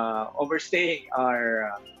overstaying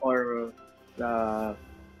or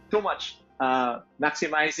too much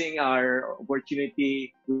maximizing our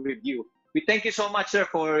opportunity with you. We thank you so much, sir,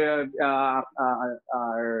 for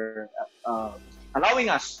allowing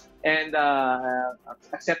us and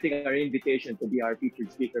accepting our invitation to be our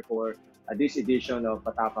featured speaker for this edition of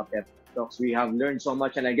PATAFA Peptalks. We have learned so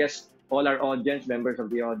much, and I guess all our audience, members of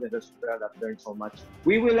the audience as well, have learned so much.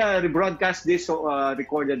 We will rebroadcast this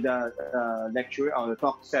recorded lecture or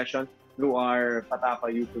talk session through our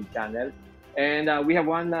PATAFA YouTube channel. And we have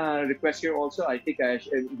one request here also. I think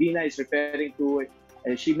Dina is referring to,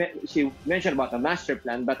 she mentioned about the master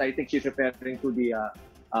plan, but I think she's referring to the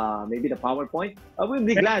maybe the PowerPoint. We'll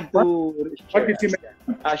be glad to share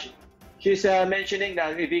that. She's mentioning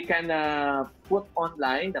that if we can put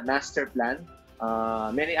online the master plan,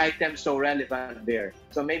 many items so relevant there.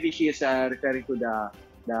 So maybe she is referring to the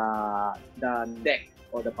deck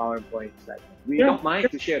or the PowerPoint slide. We don't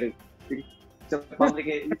mind to share it. So public,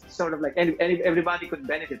 it's sort of like everybody could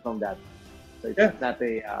benefit from that. So it's not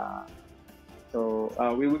a. So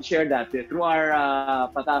we will share that through our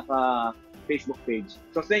PATAFA Facebook page.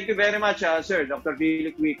 So thank you very much, sir, Dr.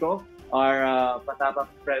 JUICO, our PATAFA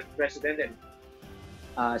president,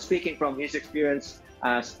 and speaking from his experience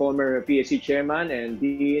as former PSC chairman and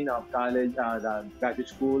dean of college, the graduate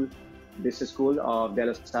school, business school of De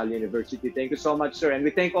La Salle University. Thank you so much, sir, and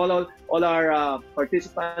we thank all our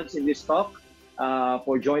participants in this talk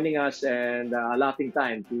for joining us and allotting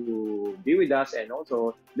time to be with us and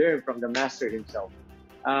also learn from the master himself.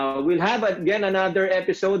 We'll have again another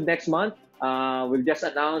episode next month. We'll just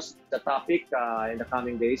announce the topic in the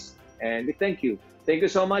coming days, and we thank you. Thank you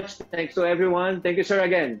so much. Thanks to everyone. Thank you, sir,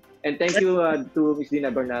 again. And thank you to Ms.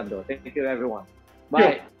 Dina Bernardo. Thank you, everyone.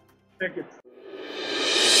 Bye. Thank you.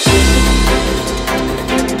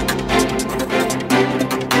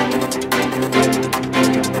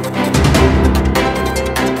 Thank you.